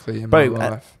so quickly in my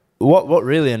life. What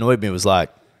really annoyed me was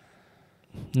like,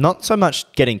 not so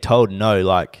much getting told no,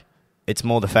 like, it's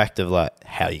more the fact of like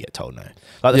how you get told no.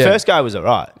 Like the first guy was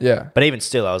alright. Yeah. But even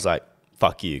still, I was like,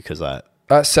 fuck you, because like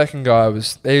that second guy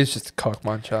was just a cock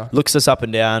muncher. Looks us up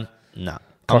and down. Nah.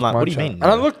 I'm like, what do you mean? No?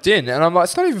 And I looked in and I'm like,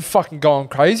 it's not even fucking going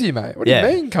crazy, mate. What do you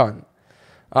mean, cunt?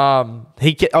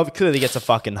 He clearly gets a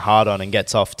fucking hard on and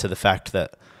gets off to the fact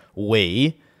that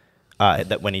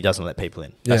that when he doesn't let people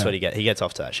in. That's what he gets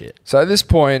off to that shit. So at this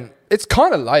point, it's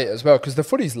kind of late as well because the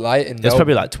footy's late in Melbourne. It's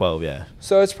probably like 12, yeah.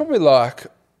 So it's probably like...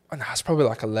 No, it's probably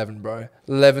like 11, bro.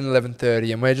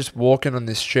 11:30, and we're just walking on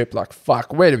this strip like,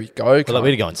 fuck, where do we go? Well, like,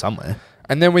 we're going somewhere.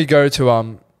 And then we go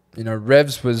to,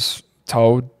 Revs was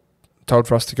told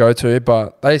for us to go to,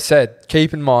 but they said,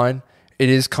 keep in mind, it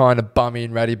is kind of bummy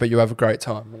and ratty, but you have a great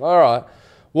time. All right.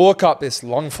 Walk up this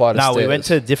long flight of stairs. No, we went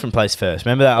to a different place first.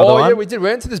 Remember that other one? Oh, yeah, we did. We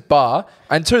went to this bar,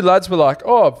 and 2 lads were like,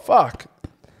 oh, fuck.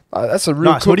 That's a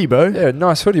real nice hoodie, bro. Yeah,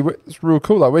 nice hoodie. It's real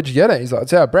cool. Like, where'd you get it? He's like,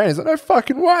 it's our brand. He's like, no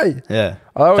fucking way. Yeah.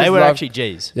 They were actually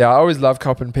G's. Yeah, I always love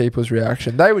copping people's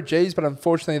reaction. They were G's, but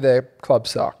unfortunately their club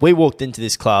sucked. We walked into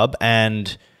this club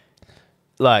and,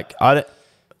 like, I don't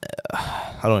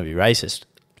want to be racist.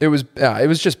 It was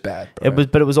just bad, bro.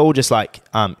 But it was all just like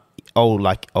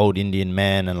old Indian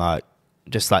man and like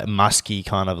just like musky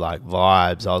kind of like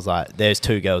vibes. I was like, there's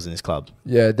 2 girls in this club.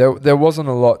 Yeah, there wasn't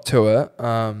a lot to it.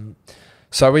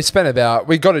 So we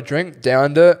got a drink,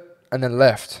 downed it, and then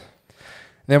left.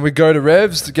 And then we go to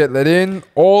Revs to get let in,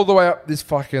 all the way up this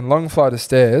fucking long flight of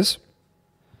stairs.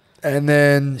 And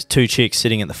then... There's 2 chicks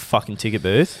sitting at the fucking ticket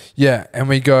booth. Yeah, and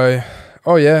we go,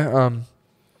 oh yeah,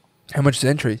 how much is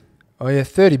entry? Oh yeah,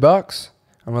 $30.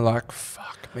 And we're like,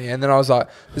 fuck me. And then I was like,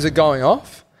 is it going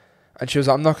off? And she was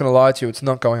like, I'm not going to lie to you, it's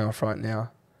not going off right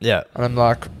now. Yeah. And I'm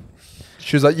like...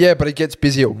 She was like, yeah, but it gets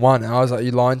busy at 1. And I was like,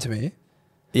 you lying to me?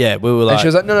 Yeah, we were like... And she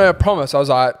was like, no, I promise. I was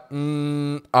like,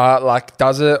 like,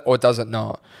 does it or does it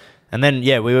not? And then,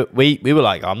 yeah, we were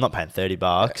like, I'm not paying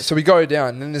 $30. So we go down,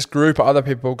 and then this group of other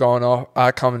people going off,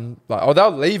 coming, like, they were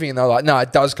leaving, and they were like, no,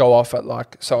 it does go off at,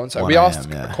 like, so-and-so. We asked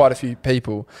quite a few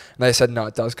people, and they said, no,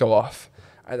 it does go off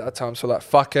at that time. So, like,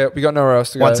 fuck it. We got nowhere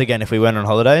else to go. Once again, if we went on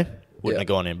holiday, wouldn't have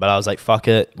gone in. But I was like, fuck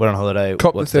it. We're on holiday.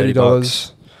 Cop the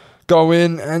 $30. Go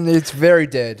in, and it's very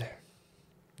dead.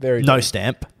 Very no dead.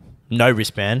 Stamp. No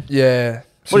wristband. Yeah.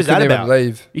 So what is that about?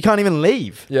 Leave. You can't even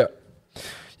leave. Yeah.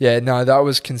 Yeah, no, that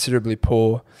was considerably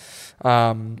poor.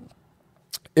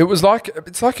 It was like,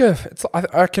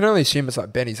 I can only assume it's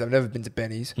like Benny's. I've never been to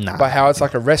Benny's. Nah, but how it's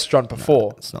like a restaurant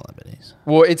before. No, it's not like Benny's.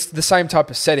 Well, it's the same type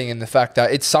of setting in the fact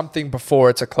that it's something before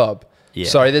it's a club. Yeah.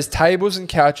 So there's tables and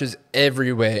couches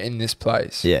everywhere in this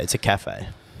place. Yeah, it's a cafe.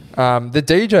 The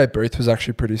DJ booth was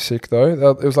actually pretty sick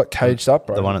though. It was like caged up,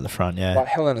 bro. The one at the front, yeah. Like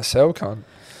hell in a cell, cunt.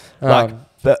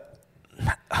 But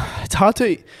it's hard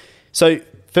to... So,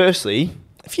 firstly,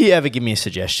 if you ever give me a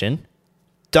suggestion,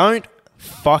 don't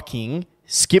fucking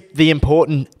skip the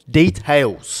important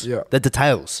details. Yeah. The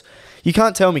details. You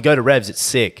can't tell me go to Revs, it's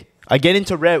sick. We get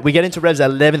into Revs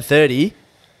at 11:30.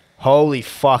 Holy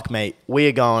fuck, mate. We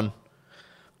are going...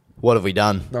 What have we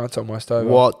done? No, it's almost over.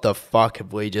 What the fuck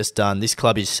have we just done? This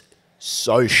club is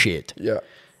so shit. Yeah.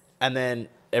 And then...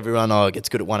 Everyone, it gets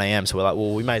good at 1 a.m. So we're like,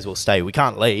 well, we may as well stay. We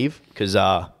can't leave because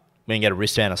we're We didn't get a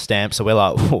wristband or stamp, so we're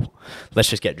like, let's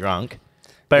just get drunk.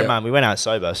 Bear in mind, we went out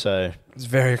sober, so it's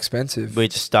very expensive. We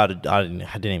just started. I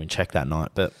didn't even check that night,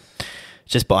 but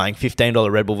just buying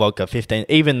 $15 Red Bull vodka, 15.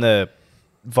 Even the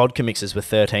vodka mixes were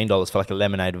 $13 for like a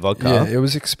lemonade vodka. Yeah, it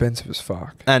was expensive as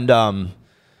fuck. And then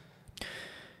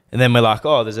we're like,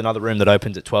 oh, there's another room that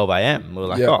opens at 12 a.m. We're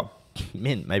like, oh,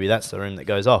 mint. Maybe that's the room that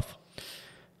goes off.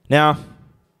 Now,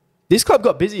 this club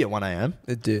got busy at 1 a.m.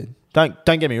 It did. Don't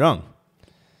get me wrong.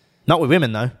 Not with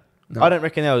women though. No. I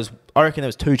reckon there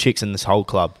was 2 chicks in this whole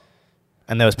club,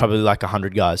 and there was probably like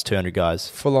 100 guys, 200 guys.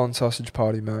 Full on sausage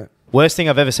party, mate. Worst thing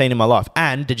I've ever seen in my life,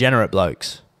 and degenerate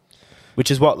blokes,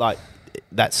 which is what like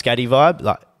that scatty vibe.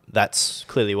 Like that's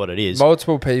clearly what it is.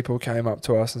 Multiple people came up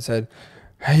to us and said,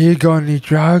 "Hey, you got any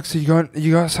drugs?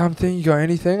 You got something? You got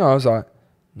anything?" I was like,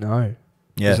 "No."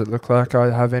 Yeah. Does it look like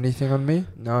I have anything on me?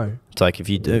 No. It's like if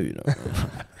you do.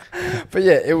 But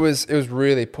yeah, it was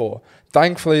really poor.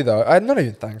 Thankfully, though, not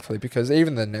even thankfully, because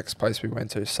even the next place we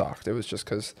went to sucked. It was just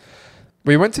because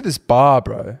we went to this bar,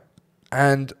 bro,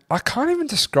 and I can't even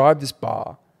describe this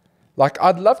bar. Like,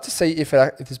 I'd love to see if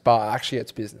this bar actually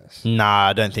gets business. Nah,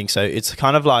 I don't think so. It's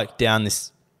kind of like down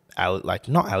this, like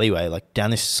not alleyway, like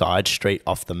down this side street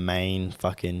off the main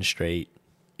fucking street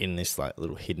in this like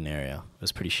little hidden area. It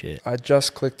was pretty shit. I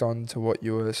just clicked on to what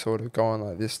you were sort of going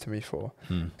like this to me for.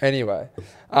 Anyway,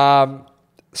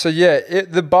 so yeah,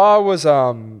 the bar was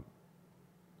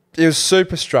it was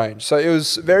super strange. So it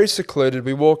was very secluded.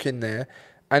 We walk in there,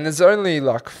 and there's only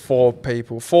like 4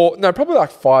 people. Probably like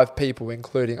 5 people,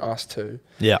 including us 2.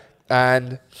 Yeah.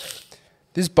 And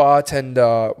this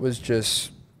bartender was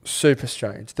just super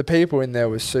strange. The people in there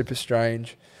was super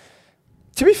strange.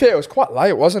 To be fair, it was quite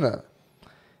late, wasn't it?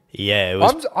 Yeah, it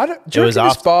was. Do you reckon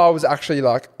this bar was actually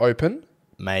like open?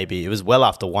 Maybe. It was well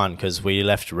after 1 because we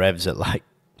left Revs at like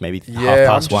maybe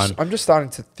 1:30. I'm just starting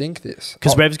to think this.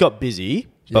 Because Revs got busy,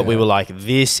 but we were like,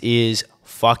 this is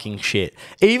fucking shit.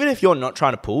 Even if you're not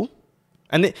trying to pull,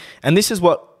 and this is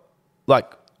what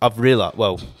like I've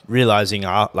realizing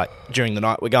like during the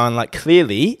night, we're going like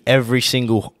clearly every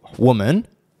single woman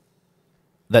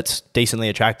that's decently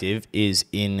attractive is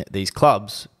in these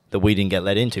clubs that we didn't get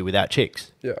let into without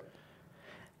chicks. Yeah.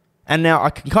 And now I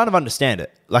can kind of understand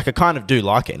it. Like I kind of do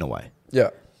like it in a way.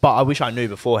 Yeah. But I wish I knew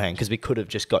beforehand because we could have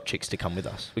just got chicks to come with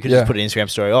us. We could just put an Instagram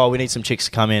story. Oh, we need some chicks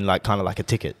to come in, like kind of like a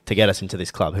ticket to get us into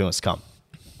this club. Who wants to come?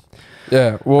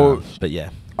 Yeah. Well, but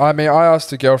yeah. I mean, I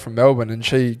asked a girl from Melbourne and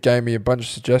she gave me a bunch of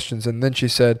suggestions, and then she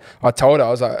said, I told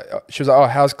her, she was like, oh,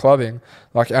 how's clubbing?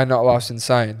 Like, and not life's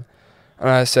insane. And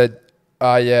I said,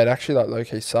 yeah, it actually like low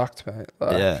key sucked, mate.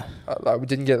 Like, yeah. Like we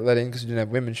didn't get let in because we didn't have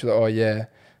women. She's like, oh yeah,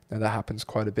 no, that happens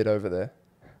quite a bit over there.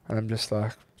 And I'm just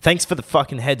like, thanks for the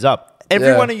fucking heads up.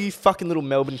 Every one of you fucking little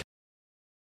Melbourne,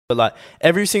 but like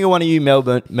every single one of you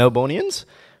Melbournians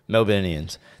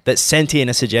that sent in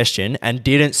a suggestion and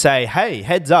didn't say, hey,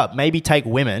 heads up, maybe take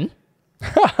women.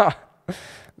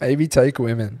 Maybe take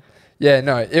women. Yeah,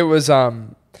 no, it was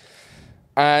and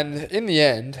in the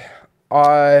end,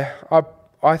 I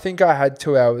think I had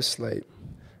 2 hours sleep,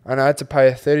 and I had to pay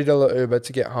a $30 Uber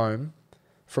to get home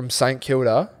from St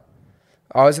Kilda.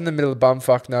 I was in the middle of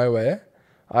bumfuck nowhere.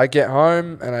 I get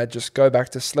home and I just go back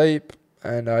to sleep,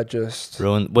 and I just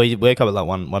ruined. Well, you wake up at like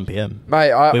 1 p.m.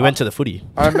 Mate, we went to the footy.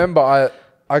 I remember I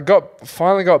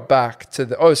finally got back to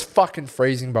it was fucking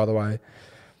freezing, by the way.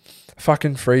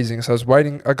 Fucking freezing. So I was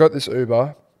waiting. I got this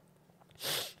Uber,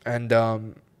 and I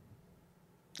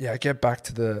get back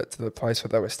to the place where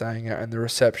they were staying at, and the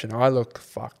reception. I looked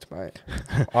fucked, mate.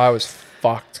 I was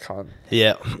fucked, cunt.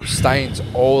 Yeah, stains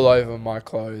all over my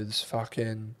clothes.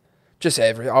 Fucking just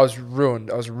everything. I was ruined.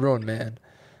 Man.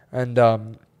 And they're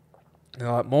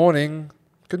like,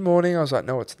 good morning. I was like,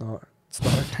 no, it's not.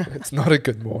 It's not a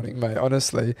good morning, mate.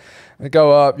 Honestly. And I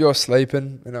go up. You're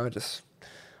sleeping, and I just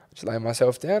lay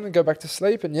myself down and go back to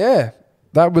sleep. And yeah,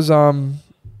 that was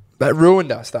that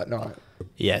ruined us that night.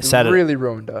 Yeah, it really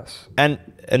ruined us. And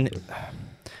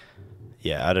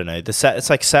yeah, I don't know. It's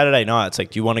like Saturday night. It's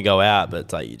like, do you want to go out? But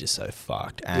it's like you're just so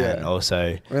fucked. And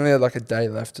also, we only had like a day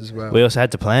left as well. We also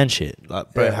had to plan shit.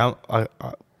 Like, bro, how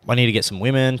I need to get some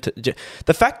women.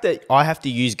 The fact that I have to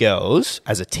use girls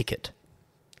as a ticket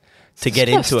to get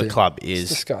into a club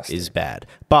is bad.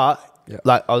 But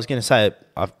like I was gonna say,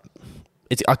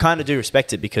 I kind of do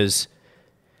respect it, because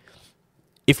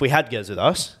if we had girls with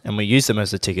us and we used them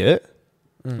as a ticket,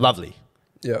 lovely.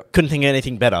 Yeah. Couldn't think of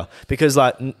anything better, because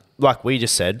like we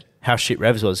just said, how shit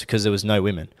Revs was because there was no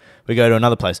women. We go to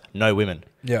another place, no women.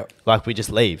 Yeah. Like we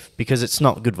just leave because it's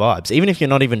not good vibes. Even if you're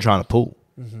not even trying to pull,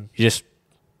 you just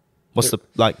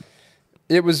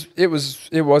It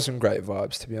wasn't great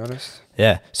vibes, to be honest.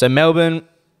 Yeah. So Melbourne.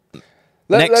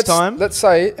 Next time. Let's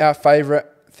say our favourite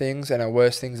things and our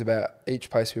worst things about each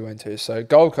place we went to. So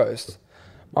Gold Coast.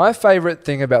 My favourite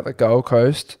thing about the Gold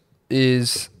Coast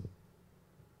is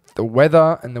the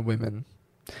weather and the women.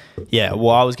 Yeah, well,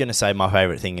 I was going to say my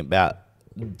favourite thing about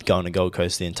going to Gold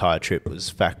Coast the entire trip was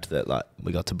the fact that like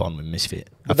we got to bond with Misfit.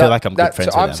 I feel like I'm good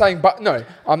friends with them. Saying, but no,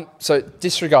 so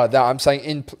disregard that. I'm saying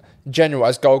in general,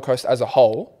 as Gold Coast as a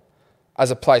whole,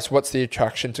 as a place, what's the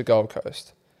attraction to Gold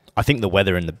Coast? I think the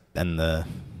weather and the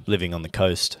living on the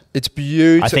coast. It's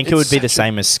beautiful. I think it would be the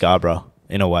same as Scarborough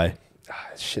in a way.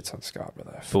 Shit's on Scarborough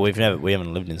though. But we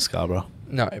haven't lived in Scarborough.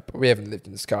 No, but we haven't lived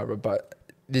in Scarborough. But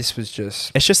this was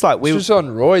just. It's just like we were just on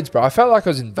roids, bro. I felt like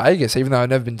I was in Vegas, even though I'd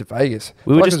never been to Vegas.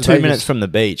 We were just 2 minutes from the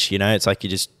beach. You know, it's like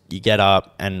you get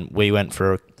up, and we went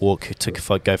for a walk to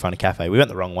go find a cafe. We went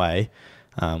the wrong way.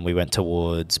 We went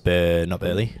towards not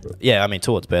Burleigh. Yeah, I mean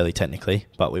towards Burleigh technically,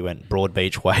 but we went Broad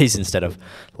Beach ways instead of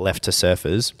left to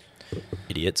surfers.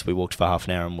 Idiots. We walked for half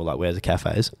an hour and we're like, where's the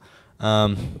cafes?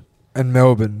 And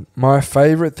Melbourne. My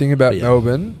favourite thing about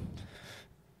Melbourne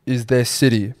is their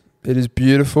city. It is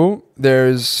beautiful. There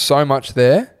is so much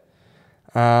there.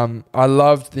 I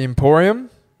loved the Emporium.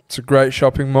 It's a great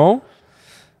shopping mall.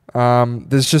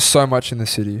 There's just so much in the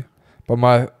city. But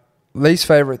my least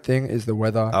favourite thing is the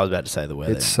weather. I was about to say the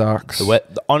weather. It sucks.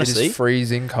 Honestly, it is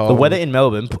freezing cold. The weather in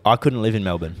Melbourne, I couldn't live in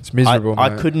Melbourne. It's miserable,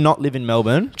 I could not live in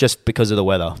Melbourne just because of the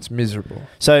weather. It's miserable.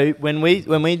 So when we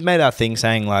made our thing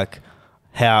saying like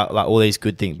how like all these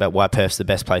good things about why Perth's the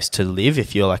best place to live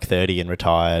if you're like 30 and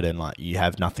retired and like you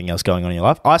have nothing else going on in your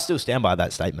life, I still stand by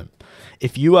that statement.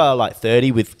 If you are like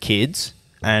 30 with kids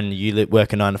and you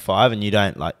work a 9 to 5 and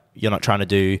you're not trying to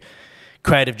do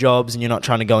creative jobs and you're not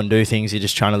trying to go and do things, you're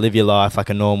just trying to live your life like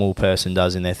a normal person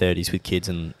does in their 30s with kids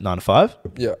and 9 to 5.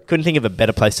 Yeah. Couldn't think of a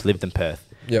better place to live than Perth.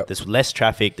 Yeah. There's less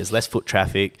traffic, there's less foot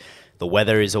traffic. The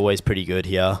weather is always pretty good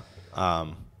here.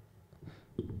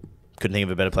 Couldn't think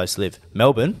of a better place to live.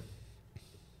 Melbourne,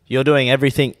 you're doing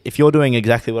everything. If you're doing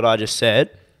exactly what I just said,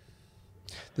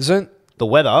 the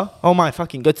weather, oh my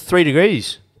fucking, go to 3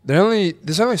 degrees.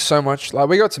 There's only so much. Like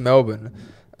we got to Melbourne,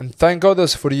 and thank God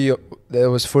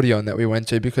there was footy on that we went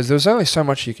to because there was only so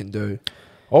much you can do.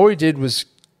 All we did was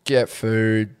get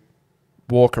food,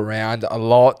 walk around a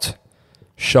lot,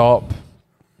 shop.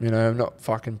 You know, I'm not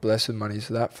fucking blessed with money,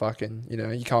 so that fucking, you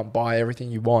know, you can't buy everything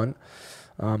you want.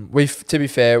 To be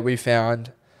fair, we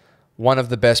found one of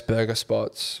the best burger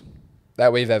spots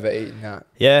that we've ever eaten at.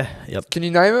 Yeah, yep. Can you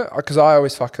name it? Because I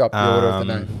always fuck up the order of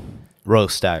the name. Royal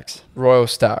Stacks. Royal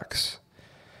Stacks.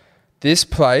 This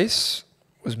place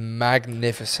was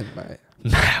magnificent, mate.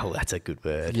 Wow, that's a good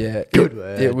word. Yeah. Good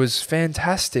word. It was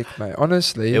fantastic, mate.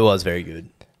 Honestly. It was very good.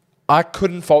 I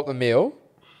couldn't fault the meal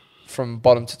from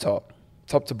bottom to top.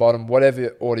 Top to bottom, whatever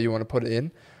order you want to put it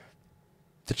in.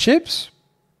 The chips.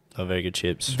 Oh, very good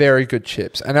chips. Very good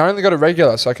chips. And I only got a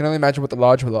regular, so I can only imagine what the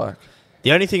large were like.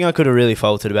 The only thing I could have really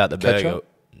faulted about the Ketchup? burger...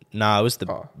 No, it was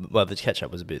the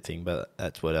ketchup was a bit thing, but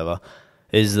that's whatever.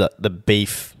 Is the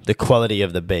beef, the quality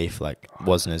of the beef, like,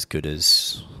 wasn't as good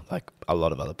as, like, a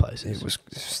lot of other places. It was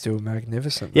still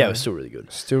magnificent. Yeah, though. it was still really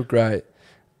good. Still great.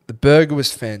 The burger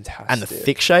was fantastic. And the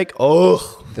thick shake,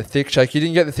 oh. The thick shake. You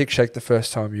didn't get the thick shake the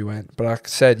first time you went, but I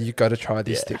said you got to try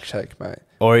this thick shake, mate.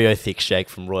 Oreo thick shake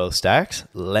from Royal Stacks.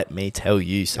 Let me tell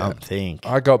you something.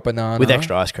 I got banana. With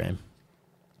extra ice cream.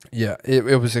 Yeah,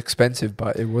 it was expensive,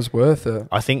 but it was worth it.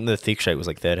 I think the thick shake was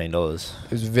like $13.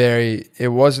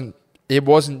 It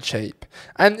wasn't cheap.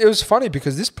 And it was funny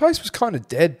because this place was kind of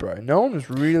dead, bro. No one was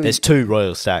really... There's 2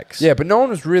 Royal Stacks. Yeah, but no one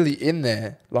was really in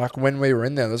there, like when we were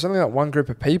in there. There's only like one group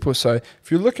of people, so if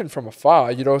you're looking from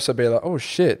afar, you'd also be like, oh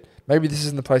shit, maybe this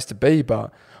isn't the place to be,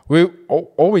 but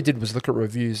all we did was look at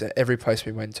reviews at every place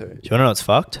we went to. Do you want to know what's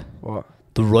fucked? What?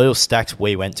 The Royal Stacks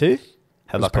we went to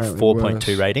had like a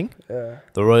 4.2 rating. Yeah.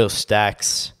 The Royal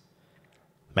Stacks,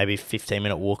 maybe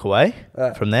 15-minute walk away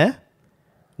from there,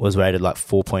 was rated like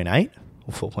 4.8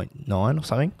 or 4.9 or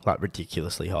something, like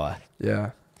ridiculously high.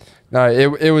 Yeah. No,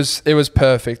 it was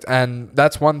perfect, and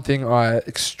that's one thing I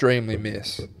extremely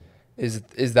miss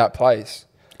is that place.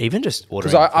 Even just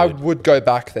ordering because I food. would go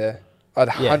back there. I'd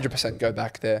 100% go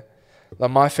back there.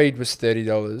 Like my feed was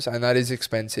 $30, and that is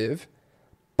expensive,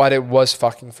 but it was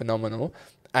fucking phenomenal.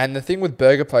 And the thing with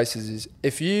burger places is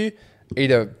if you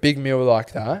eat a big meal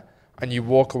like that and you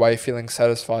walk away feeling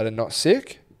satisfied and not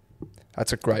sick,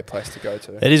 that's a great place to go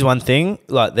to. It is one thing,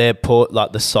 like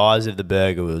like the size of the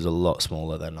burger was a lot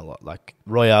smaller than like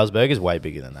Royale's burger is way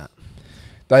bigger than that.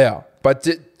 They are, but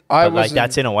like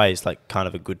that's in a way it's like kind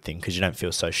of a good thing because you don't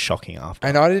feel so shocking after.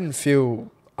 And I didn't feel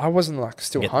I wasn't like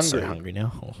still I'm getting hungry. so hungry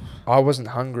now. Oh. I wasn't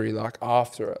hungry like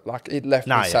after it. Like it left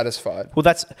me satisfied. Well,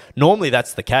 that's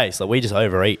the case. Like we just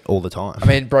overeat all the time. I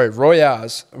mean, bro,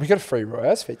 Royales. We got a free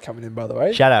Royales feed coming in, by the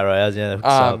way. Shout out Royals,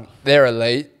 yeah. They're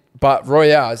elite, but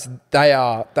Royales,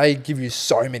 they give you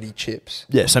so many chips.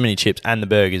 Yeah, so many chips, and the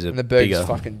burgers are And the burgers bigger.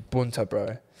 fucking bunta,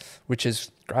 bro, which is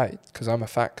great because I'm a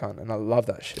fat cunt and I love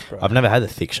that shit, bro. I've never had the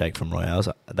thick shake from Royals.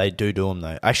 They do them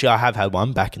though. Actually, I have had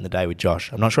one back in the day with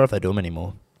Josh. I'm not sure if they do them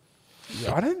anymore.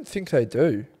 Yeah, I don't think they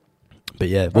do. But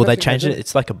yeah, well, they changed it.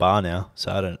 It's like a bar now,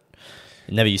 so I don't.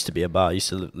 It never used to be a bar. It used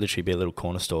to literally be a little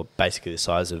corner store, basically the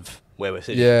size of where we're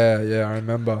sitting. Yeah, I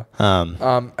remember.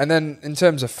 And then in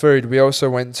terms of food, we also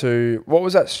went to, what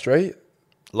was that street?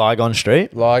 Lygon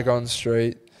Street. Lygon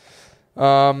Street.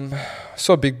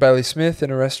 Saw Big Bailey Smith in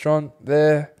a restaurant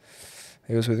there.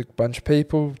 He was with a bunch of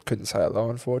people. Couldn't say hello,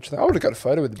 unfortunately. I would have got a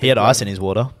photo with him. He had ice in his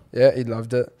water. Yeah, he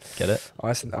loved it. Get it?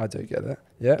 Ice, I do get it.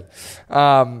 Yeah.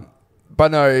 But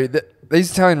no,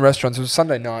 these Italian restaurants, it was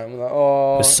Sunday night. And we're like,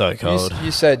 oh. It was so cold.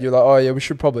 You said, you're like, oh yeah, we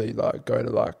should probably like go to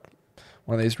like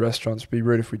one of these restaurants. It'd be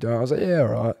rude if we don't. I was like, yeah, all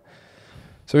right.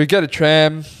 So we get a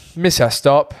tram, miss our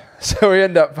stop. So we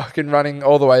end up fucking running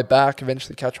all the way back,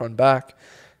 eventually catch one back.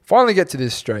 Finally get to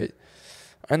this street.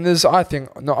 And there's, I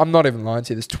think, no, I'm not even lying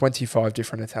to you, there's 25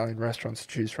 different Italian restaurants to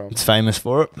choose from. It's famous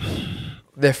for it.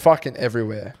 They're fucking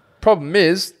everywhere. Problem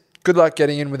is, good luck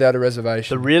getting in without a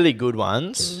reservation. The really good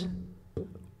ones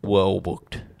were all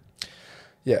booked.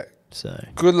 Yeah. So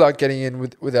good luck getting in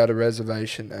without a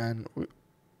reservation. And,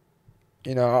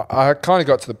 you know, I kind of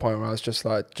got to the point where I was just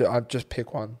like, I just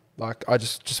pick one. Like, I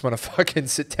just want to fucking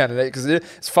sit down and eat because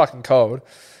it's fucking cold.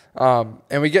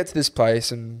 And we get to this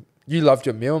place and you loved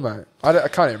your meal, mate. I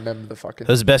can't even remember the fucking... It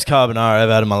was the best carbonara I've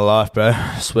ever had in my life, bro.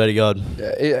 I swear to God.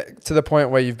 Yeah, to the point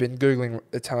where you've been Googling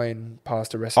Italian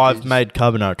pasta recipes. I've made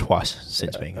carbonara twice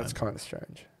since being home. That's kind of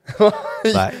strange.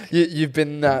 Like, you've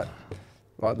been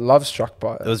love struck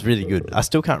by it. It was really good. I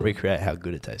still can't recreate how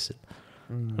good it tasted.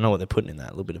 I don't know what they're putting in that.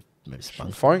 A little bit of maybe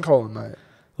spunk. Phone call him, mate.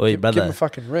 Or your brother. Give him a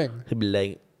fucking ring. He'd be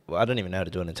like... Well, I don't even know how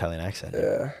to do an Italian accent.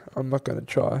 Yeah, I'm not going to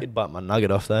try. He'd bite my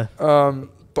nugget off though.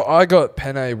 But I got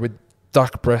penne with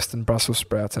duck breast and Brussels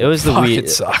sprouts. And it was the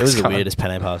sucks, it was the weirdest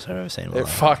penne pasta I've ever seen in my It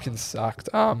life. fucking sucked.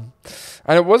 And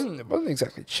it wasn't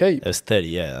exactly cheap. It was 30,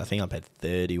 yeah. I think I paid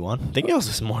 31. I think yours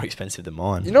was more expensive than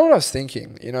mine. You know what I was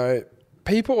thinking? You know,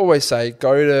 people always say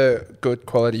go to good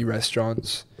quality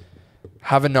restaurants,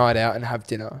 have a night out and have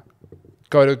dinner.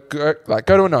 Go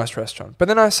to a nice restaurant. But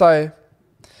then I say,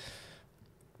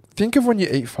 think of when you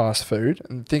eat fast food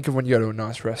and think of when you go to a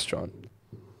nice restaurant.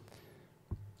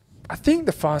 I think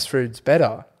the fast food's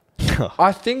better.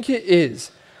 I think it is.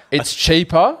 It's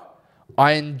cheaper.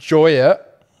 I enjoy it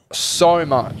so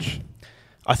much.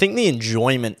 I think the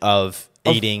enjoyment of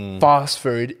eating fast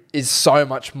food is so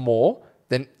much more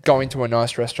than going to a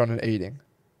nice restaurant and eating.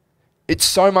 It's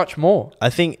so much more. I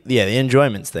think, yeah, the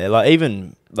enjoyment's there. Like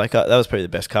even like that was probably the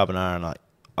best carbonara, and like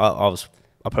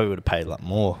I probably would have paid like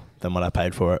more than what I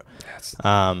paid for it.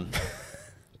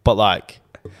 But like,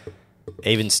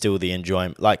 even still, the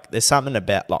enjoyment, like, there's something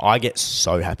about, like, I get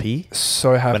so happy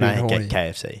when I get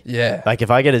KFC. Yeah. Like, if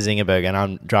I get a Zinger burger and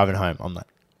I'm driving home, I'm like,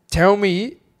 tell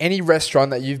me any restaurant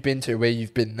that you've been to where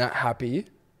you've been that happy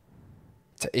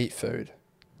to eat food.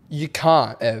 You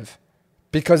can't, Ev,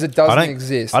 because it doesn't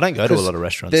exist. I don't go to a lot of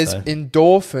restaurants. There's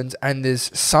endorphins and there's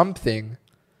something.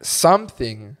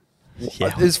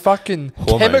 Yeah. There's fucking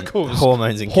chemicals.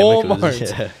 Hormones and chemicals.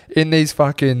 Yeah. in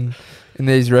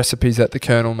these recipes that the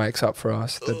Colonel makes up for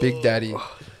us, the Big Daddy.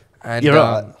 And, You're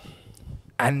right.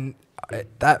 And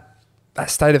that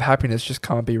state of happiness just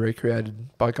can't be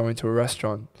recreated by going to a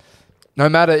restaurant. No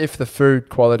matter if the food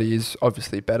quality is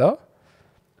obviously better.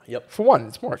 Yep. For one,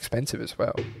 it's more expensive as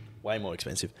well. Way more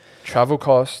expensive. Travel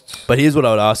costs. But here's what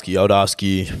I would ask you. I would ask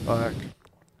you... Like...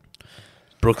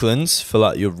 Brooklyn's for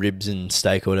like your ribs and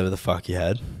steak or whatever the fuck you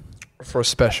had. For a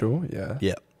special, yeah.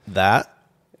 Yeah. That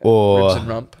or... Ribs and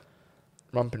rump.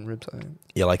 Rump and ribs, I think.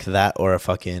 Yeah, like that or a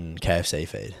fucking KFC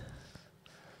feed.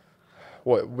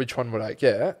 Which one would I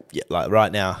get? Yeah, like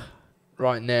right now.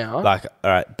 Right now? Like, all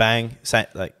right, bang. Same,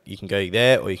 like, you can go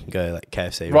there or you can go like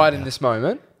KFC right in this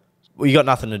moment? Well, you got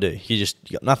nothing to do. You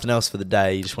got nothing else for the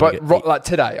day. You just want to get... like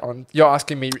today, you're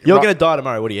asking me... You're going to die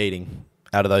tomorrow. What are you eating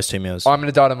out of those two meals? I'm going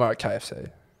to die tomorrow at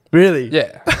KFC. Really?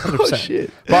 Yeah. 100%. Oh,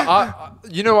 shit. But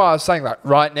you know what I was saying? Like,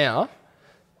 right now,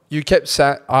 I kept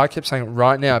saying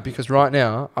right now because right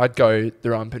now, I'd go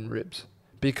the rump and ribs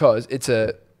because it's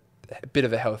a bit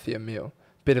of a healthier meal,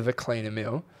 bit of a cleaner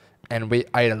meal, and we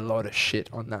ate a lot of shit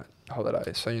on that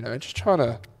holiday. So, you know, just trying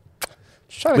to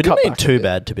we didn't eat too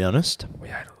bad, to be honest. We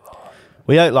ate a lot.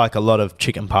 We ate like a lot of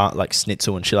chicken part, like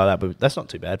schnitzel and shit like that, but that's not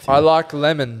too bad for you. I like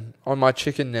lemon on my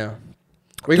chicken now.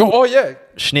 We got, oh yeah.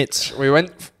 Schnitz.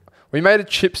 We made a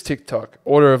chips TikTok,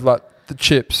 order of like the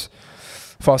chips,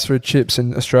 fast food chips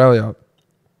in Australia.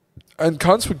 And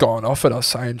cunts were going off at us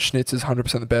saying schnitz is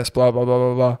 100% the best, blah, blah, blah,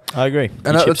 blah, blah. I agree.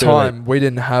 And at the time, we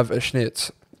didn't have a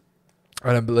schnitz.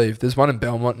 I don't believe. There's one in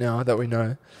Belmont now that we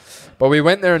know. But we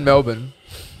went there in Melbourne,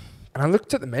 and I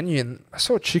looked at the menu, and I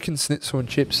saw chicken schnitzel and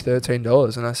chips,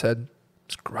 $13. And I said,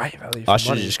 it's great value for money. I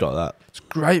should have just got that. It's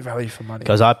great value for money.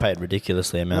 Because I paid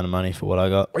ridiculously amount of money for what I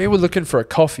got. We were looking for a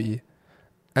coffee,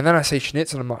 and then I see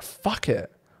schnitz, and I'm like, fuck it.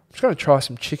 I'm just going to try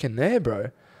some chicken there, bro.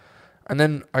 And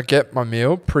then I get my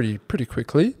meal pretty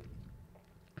quickly,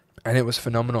 and it was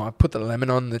phenomenal. I put the lemon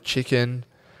on the chicken.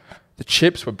 The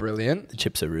chips were brilliant. The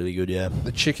chips are really good, yeah.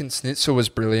 The chicken schnitzel was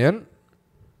brilliant.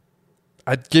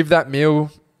 I'd give that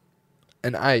meal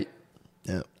an 8.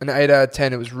 Yeah. An 8 out of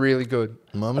 10. It was really good.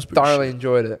 Mine was I thoroughly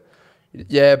enjoyed it.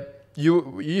 Yeah,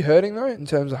 were you hurting though in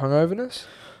terms of hungoverness?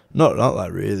 Not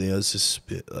like really. I was just a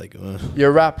bit like...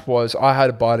 Your wrap was... I had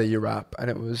a bite of your wrap, and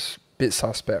it was a bit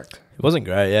suspect. It wasn't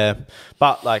great, yeah.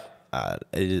 But like...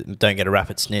 don't get a wrap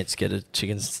at Schnitz.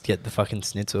 Get the fucking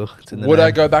Schnitzel. Would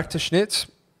I go back to Schnitz?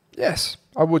 Yes,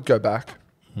 I would go back.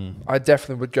 I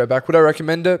definitely would go back. Would I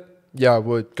recommend it? Yeah, I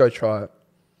would. Go try it.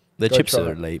 The chips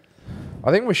are elite.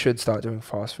 I think we should start doing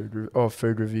fast food or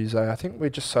food reviews. I think we're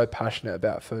just so passionate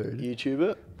about food. YouTube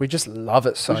it? We just love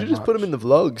it so much. We should just put them in the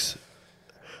vlogs.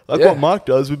 Like what Mark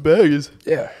does with burgers.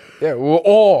 Yeah. Yeah.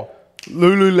 Or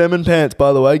Lululemon pants,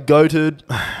 by the way. Goated.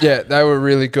 Yeah, they were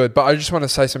really good. But I just want to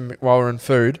say something while we're on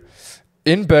food.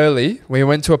 In Burleigh, we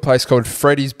went to a place called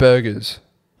Freddy's Burgers.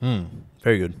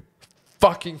 Very good.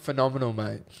 Fucking phenomenal,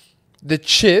 mate. The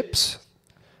chips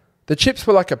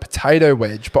were like a potato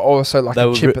wedge, but also like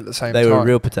a chip at the same time. They were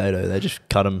real potato. They just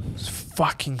cut them. It was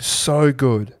fucking so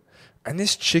good. And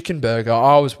this chicken burger,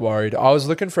 I was worried. I was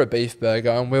looking for a beef burger,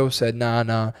 and Will said,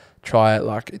 nah, try it.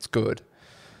 Like, it's good.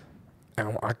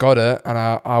 And I got it, and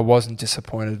I wasn't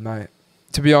disappointed, mate.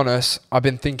 To be honest, I've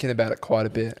been thinking about it quite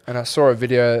a bit. And I saw a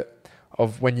video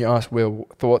of when you asked Will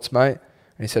thoughts, mate.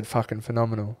 And he said, fucking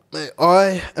phenomenal. Mate,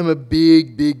 I am a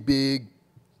big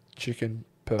chicken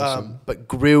person. But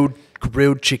grilled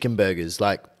chicken burgers,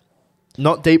 like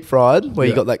not deep fried, where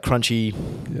you got that crunchy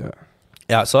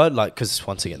outside, like, because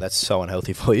once again, that's so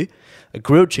unhealthy for you. A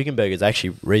grilled chicken burger is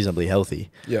actually reasonably healthy.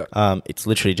 Yeah. It's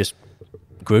literally just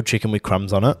grilled chicken with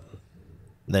crumbs on it.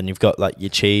 Then you've got like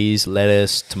your cheese,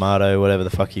 lettuce, tomato, whatever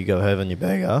the fuck you go have on your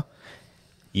burger.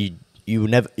 You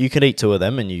could eat 2 of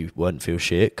them and you won't feel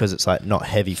shit because it's like not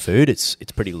heavy food. It's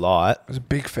pretty light. It was a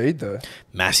big feed though.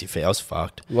 Massive feed. I was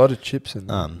fucked. A lot of chips in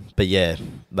there. But yeah,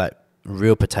 like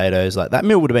real potatoes. Like that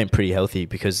meal would have been pretty healthy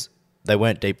because they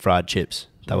weren't deep fried chips.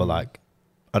 They were like,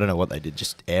 I don't know what they did,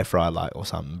 just air fry like or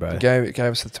something, bro. It gave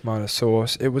us the tomato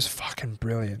sauce. It was fucking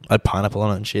brilliant. I had pineapple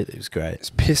on it and shit. It was great. It's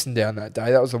pissing down that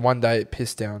day. That was the one day it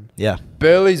pissed down. Yeah.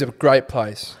 Burleigh's a great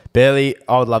place. Burleigh,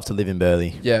 I would love to live in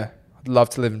Burleigh. Yeah. I'd love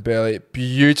to live in Burleigh.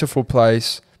 Beautiful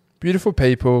place. Beautiful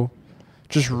people.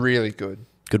 Just really good.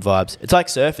 Good vibes. It's like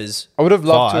surfers. I would have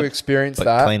loved to experience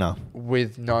that cleaner.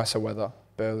 With nicer weather,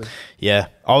 Burleigh. Yeah.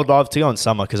 I would love to go in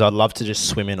summer because I'd love to just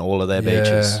swim in all of their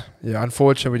beaches. Yeah.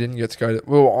 Unfortunately, we didn't get to go to...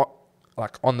 We were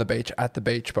like on the beach, at the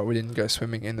beach, but we didn't go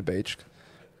swimming in the beach.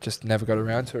 Just never got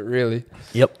around to it, really.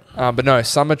 Yep. But no,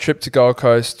 summer trip to Gold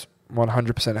Coast,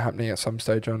 100% happening at some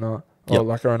stage or not.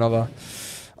 Or another...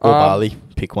 Or Bali,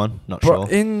 pick one, not sure.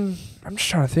 I'm just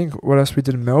trying to think what else we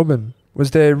did in Melbourne.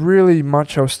 Was there really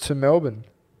much else to Melbourne?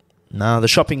 No, the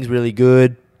shopping's really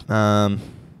good. Yeah,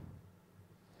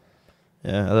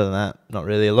 other than that, not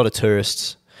really. A lot of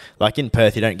tourists. Like in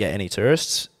Perth, you don't get any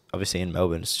tourists. Obviously in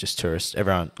Melbourne, it's just tourists.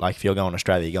 Everyone, like if you're going to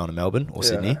Australia, you're going to Melbourne or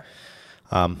Sydney.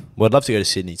 Well, I'd love to go to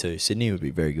Sydney too. Sydney would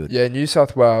be very good. Yeah, New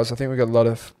South Wales. I think we've got a lot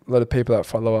of people that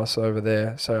follow us over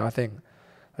there. So I think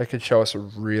they could show us a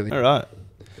really... All right.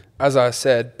 As I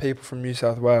said, people from New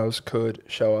South Wales could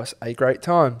show us a great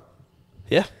time.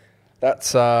 Yeah.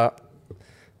 That's, for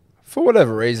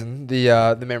whatever reason,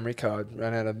 the memory card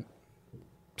ran out of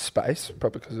space,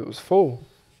 probably because it was full.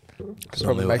 Could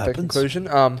probably make that conclusion.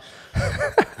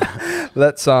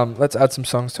 Let's add some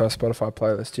songs to our Spotify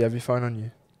playlist. Do you have your phone on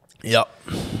you? Yep.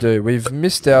 Do. We've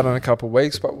missed out on a couple of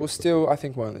weeks, but I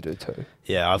think we'll only do 2.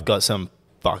 Yeah, I've got some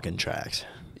fucking tracks.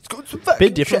 It's got some fucking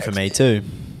bit different tracks. for me too.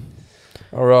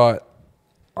 All right,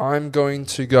 I'm going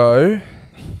to go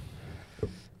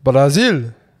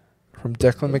Brazil from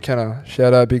Declan McKenna.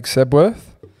 Shout out Big Sebworth.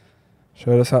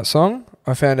 Showed us that song.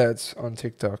 I found out it's on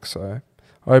TikTok, so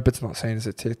I hope it's not seen as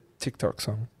a TikTok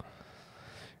song.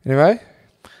 Anyway.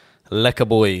 Lekker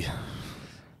boy.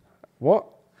 What?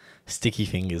 Sticky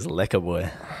fingers, lekker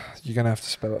boy. You're going to have to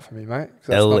spell it for me, mate. 'Cause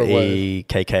that's not a word.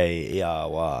 Lekkerboy.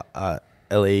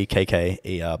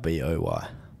 Lekkerboy.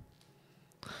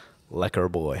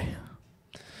 Lekker boy.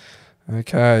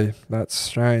 Okay, that's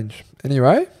strange.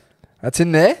 Anyway, that's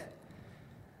in there.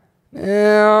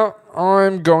 Now,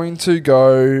 I'm going to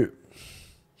go...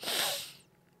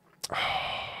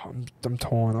 I'm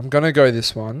torn. I'm going to go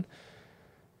this one.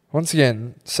 Once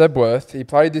again, Seb Worth, he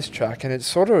played this track and it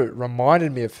sort of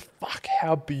reminded me of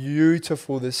how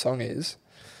beautiful this song is.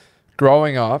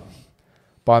 Growing Up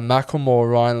by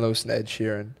Macklemore, Ryan Lewis and Ed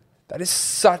Sheeran. This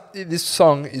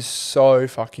song is so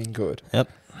fucking good. Yep.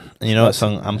 And you know what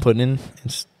song I'm putting in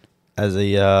as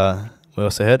a, we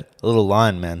also heard? Little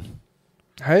Lion Man.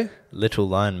 Hey? Little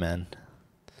Lion Man.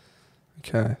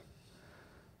 Okay.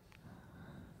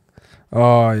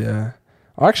 Oh, yeah.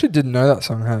 I actually didn't know that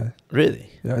song, hey? Really?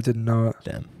 Yeah, I didn't know it.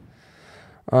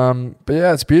 Damn. But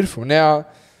yeah, it's beautiful. Now,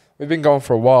 we've been going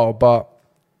for a while, but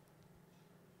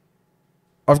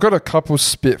I've got a couple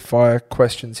Spitfire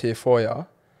questions here for you.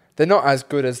 They're not as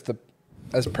good as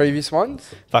previous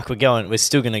ones. Fuck, we're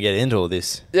still going to get into all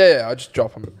this. Yeah, I'll just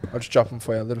drop them.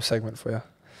 For you, a little segment for you.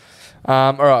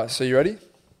 All right, so you ready?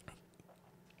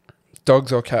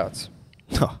 Dogs or cats?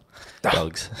 Oh,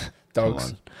 dogs. Dogs.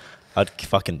 Come on. I'd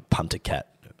fucking punt a cat.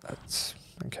 That's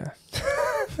okay.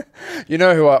 You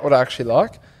know what I actually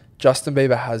like? Justin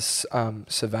Bieber has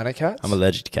Savannah cats. I'm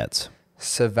allergic to cats.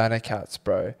 Savannah cats,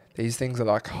 bro. These things are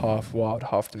like half wild,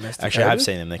 half domesticated. Actually, I have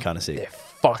seen them. They're kind of sick. They're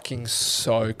fucking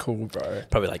so cool, bro.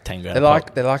 Probably like 10 grand.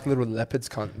 They're like little leopards.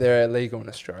 They're illegal in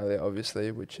Australia,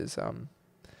 obviously, which is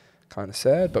kind of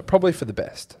sad, but probably for the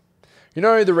best. You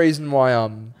know the reason why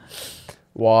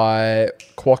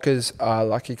quokkas are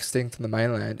like extinct in the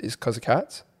mainland is because of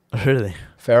cats? Really?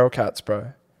 Feral cats,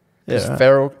 bro. Yeah. Right.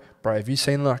 Feral, bro. Have you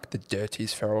seen like the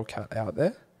dirtiest feral cat out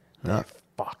there? No. They're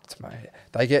fucked, mate.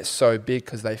 They get so big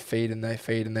because they feed and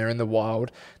they're in the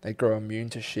wild. They grow immune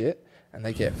to shit and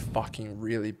they get fucking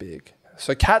really big.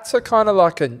 So cats are kind of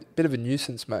like a bit of a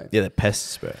nuisance, mate. Yeah, they're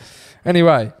pests, bro.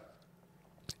 Anyway,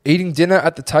 eating dinner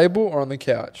at the table or on the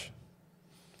couch?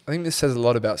 I think this says a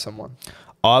lot about someone.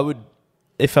 I would,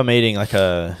 if I'm eating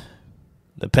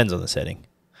depends on the setting.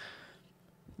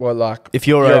 Well, like if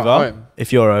you're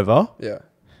over, yeah,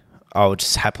 I would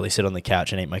just happily sit on the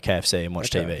couch and eat my KFC and watch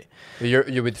TV.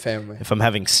 You're with family. If I'm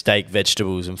having steak,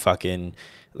 vegetables, and fucking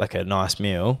like a nice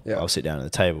meal, yeah, I'll sit down at the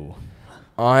table.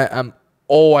 I am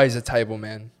always a table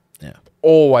man. Yeah,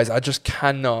 always. I just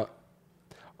cannot.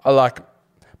 I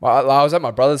was at my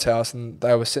brother's house and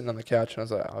they were sitting on the couch and I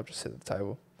was like, I'll just sit at the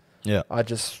table. Yeah, I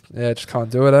just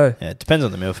can't do it. Eh? Yeah, it depends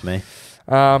on the meal for me.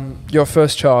 Your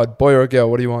first child, boy or a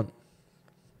girl? What do you want?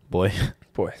 Boy.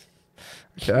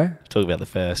 Okay. Talk about the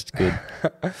first. Good.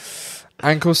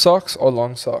 Ankle socks or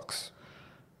long socks?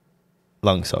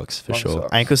 Long socks for sure.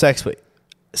 Socks. Ankle socks.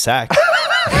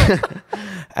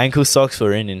 Ankle socks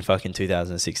were in fucking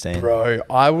 2016. Bro,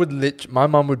 my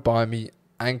mum would buy me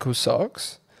ankle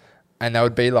socks and they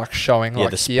would be like showing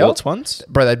like the here. sports ones?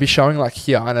 Bro, they'd be showing like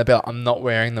here and I'd be like, I'm not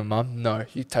wearing them, mum. No,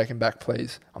 you take them back,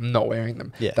 please. I'm not wearing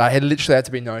them. Yeah. They literally had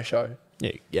to be no show.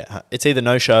 Yeah. It's either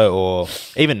no show or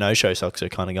even no show socks are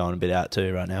kind of going a bit out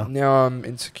too right now. Now I'm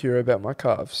insecure about my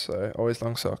calves, so always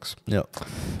long socks. Yep.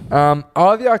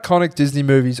 Are the iconic Disney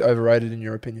movies overrated in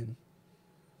your opinion?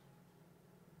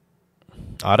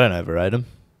 I don't overrate them.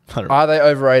 Are they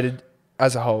overrated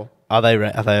as a whole? Are they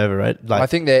overrated? I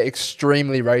think they're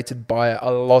extremely rated by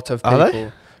a lot of people. Are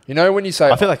they? You know when you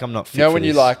say... I feel like I'm not fit You know for when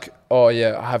this. you're like, oh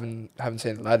yeah, I haven't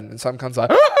seen Aladdin, and some cunts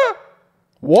like,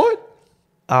 what?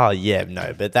 Oh yeah,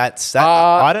 no, but that's that.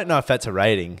 I don't know if that's a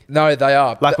rating. No, they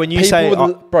are. Like when you say,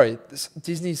 bro,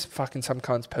 Disney's fucking some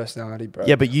cunt's personality, bro.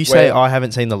 Yeah, but you say I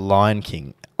haven't seen The Lion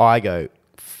King. I go,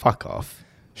 fuck off.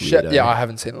 Yeah, I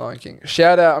haven't seen Lion King.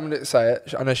 Shout out, I'm going to say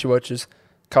it. I know she watches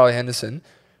Carly Henderson.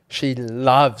 She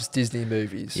loves Disney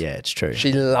movies. Yeah, it's true.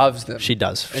 She loves them. She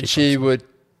does. And she would,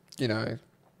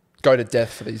 go to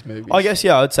death for these movies. I guess,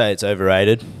 yeah, I would say it's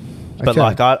overrated. But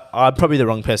I'm probably the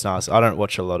wrong person to ask. I don't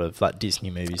watch a lot of like Disney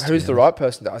movies. Who's the right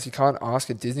person to ask? You can't ask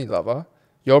a Disney lover.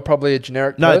 You're probably a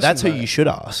generic person. No, that's who you should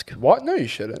ask. What? No, you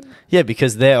shouldn't. Yeah,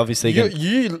 because they're obviously...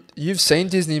 You've seen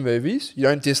Disney movies. You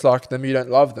don't dislike them. You don't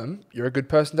love them. You're a good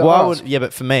person to ask.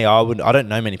 But for me, I don't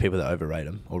know many people that overrate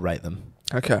them or rate them.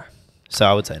 Okay. So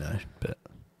I would say no. But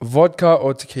vodka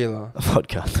or tequila?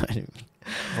 Vodka.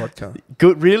 Vodka.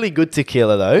 Good, really good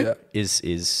tequila though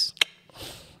is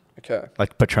okay.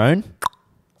 Like Patron.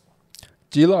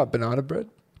 Do you like banana bread?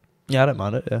 Yeah, I don't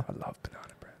mind it. Yeah, I love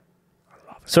banana bread.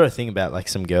 I love it. Sort of thing about like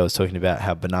some girls talking about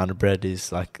how banana bread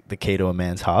is like the key to a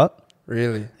man's heart.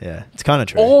 Really? Yeah, it's kind of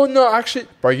true. Oh, no, actually.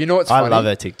 Bro, you know what's funny? I love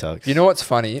her TikToks. You know what's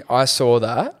funny? I saw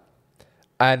that,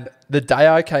 and the day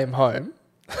I came home,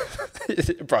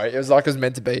 bro, it was like it was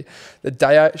meant to be. The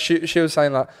day she was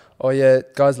saying like, oh yeah,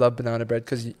 guys love banana bread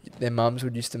because their mums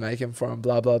would used to make them for them,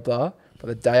 blah, blah, blah. But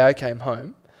the day I came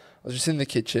home, I was just in the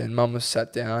kitchen, mum was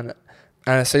sat down,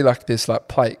 and I see like this like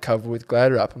plate covered with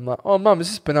Glad wrap. I'm like, oh mum, is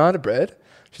this banana bread?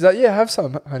 She's like, yeah, have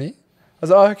some, honey. I was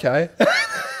like, oh, okay.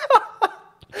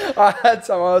 I had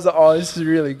some. I was like, oh, this is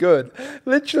really good.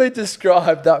 Literally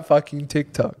described that fucking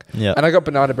TikTok. Yeah. And I got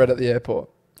banana bread at the airport.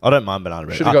 I don't mind banana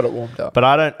bread. Should have got it warmed up. But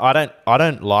I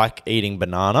don't like eating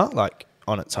banana like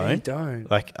on its own. You don't.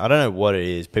 Like I don't know what it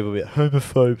is. People be like,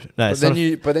 homophobe.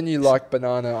 No, But then you like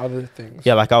banana other things.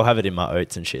 yeah, like I'll have it in my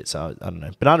oats and shit. So I don't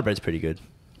know. Banana bread's pretty good.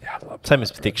 Yeah, I love Same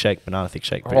as thick shake, banana thick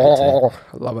shake. Pretty good too.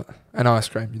 I love it. And ice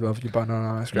cream. You love your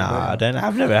banana ice cream. Nah, I don't.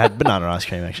 I've never had banana ice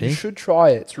cream actually. You should try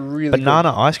it. It's really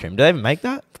banana ice cream. Do they even make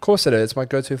that? Of course it is. It's my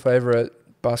go-to flavor at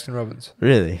Baskin Robbins.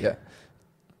 Really? Yeah.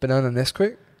 Banana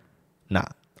Nesquik? Nah.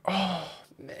 Oh,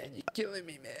 man, you're killing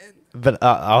me, man. But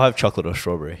I'll have chocolate or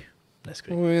strawberry. That's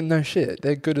good. Well, no shit.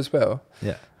 They're good as well.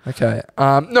 Yeah. Okay.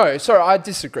 No, sorry, I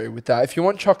disagree with that. If you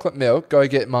want chocolate milk, go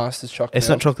get Master's chocolate It's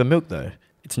milk. not chocolate milk though.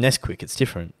 It's Nesquik. It's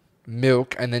different.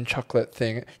 Milk and then chocolate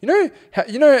thing. You know. Why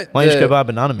don't you just go buy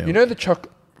banana milk? You know the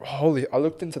chocolate. Holy! I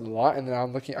looked into the light and then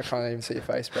I'm looking. I can't even see your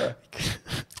face, bro.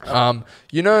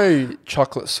 You know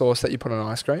chocolate sauce that you put on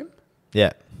ice cream.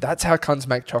 Yeah. That's how cunts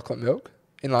make chocolate milk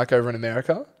over in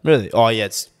America. Really? Oh yeah,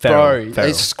 it's feral. Bro,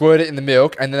 they squirt it in the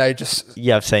milk and then they just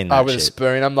I've seen that with shit. a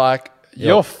spoon. I'm like,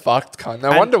 you're fucked, cunt.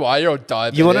 No wonder why you're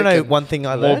diabetic. You want to know one thing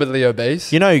I learned? Morbidly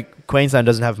obese. You know Queensland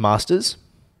doesn't have Masters.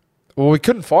 Well, we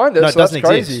couldn't find it. No, so it doesn't that's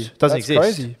crazy. exist. Doesn't that's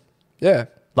exist. Crazy. Yeah.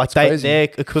 Like their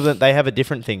equivalent, they have a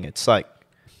different thing. It's like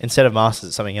instead of Masters,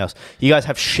 it's something else. You guys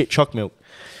have shit choc milk.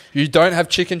 You don't have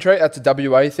chicken treat. That's a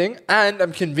WA thing. And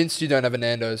I'm convinced you don't have a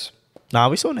Nando's. Nah,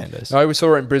 we saw Nando's. No, we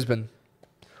saw it in Brisbane.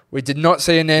 We did not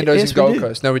see a Nando's in Gold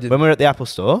Coast. No, we didn't. When we were at the Apple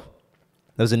store,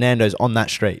 there was a Nando's on that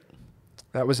street.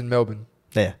 That was in Melbourne.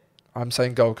 There. I'm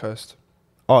saying Gold Coast.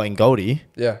 Oh, in Goldie?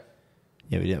 Yeah.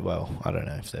 Yeah, we did. Well, I don't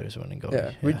know if there is one in Goldie.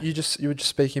 Yeah. You were just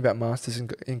speaking about Masters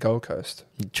in Gold Coast.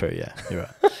 True, yeah. You're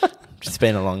right. It's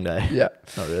been a long day. Yeah.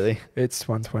 Not really. It's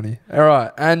 1:20. All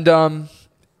right. And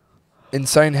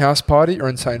Insane House Party or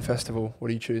Insane Festival?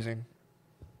 What are you choosing?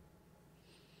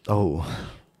 Oh.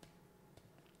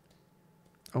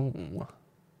 I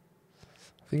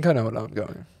think I know what I'm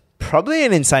going. Probably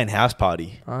an insane house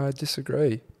party. I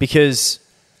disagree. Because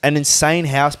an insane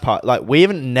house party, like we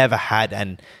haven't never had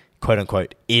an quote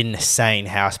unquote insane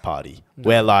house party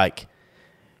where like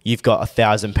you've got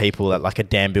 1,000 people at like a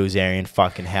Dan Bilzerian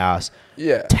fucking house.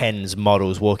 Yeah. Tens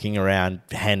models walking around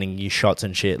handing you shots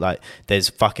and shit. Like there's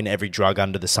fucking every drug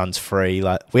under the sun's free.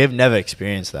 Like we have never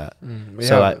experienced that.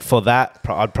 Like for that,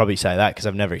 I'd probably say that because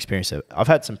I've never experienced it. I've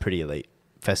had some pretty elite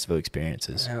festival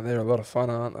experiences. Yeah, they're a lot of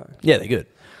fun, aren't they? Yeah, they're good.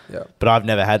 Yeah. But I've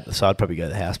never had, so I'd probably go to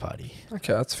the house party.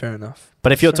 Okay, that's fair enough.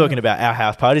 But if you're talking about our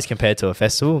house parties compared to a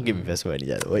festival, give me a festival any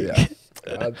day of the week.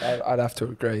 Yeah. I'd have to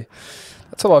agree.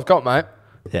 That's all I've got, mate.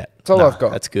 Yeah. That's all I've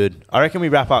got. That's good. I reckon we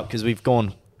wrap up because we've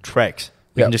gone treks.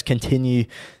 We can just continue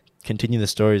the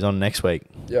stories on next week.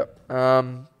 Yep.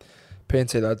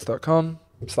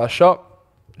 pnclads.com/shop.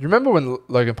 You remember when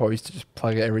Logan Paul used to just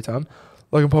plug it every time?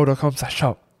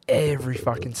 loganpaul.com/shop. Every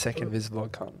fucking second of his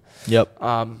vlog come. Yep.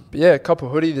 But yeah, copper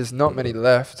hoodie. There's not many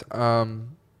left.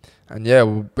 And yeah,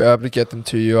 we'll be able to get them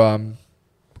to you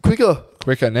quicker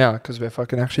now because we're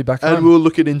fucking actually back home. And we'll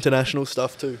look at international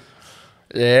stuff too.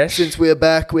 Yeah. Since we're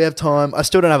back, we have time. I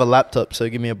still don't have a laptop, so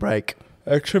give me a break.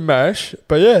 Extra mash.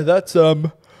 But yeah, that's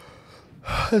the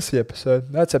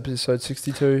episode. That's episode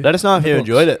 62. Let us know if you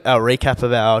enjoyed it. Our recap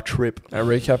of our trip. A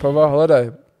recap of our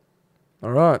holiday.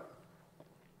 All right.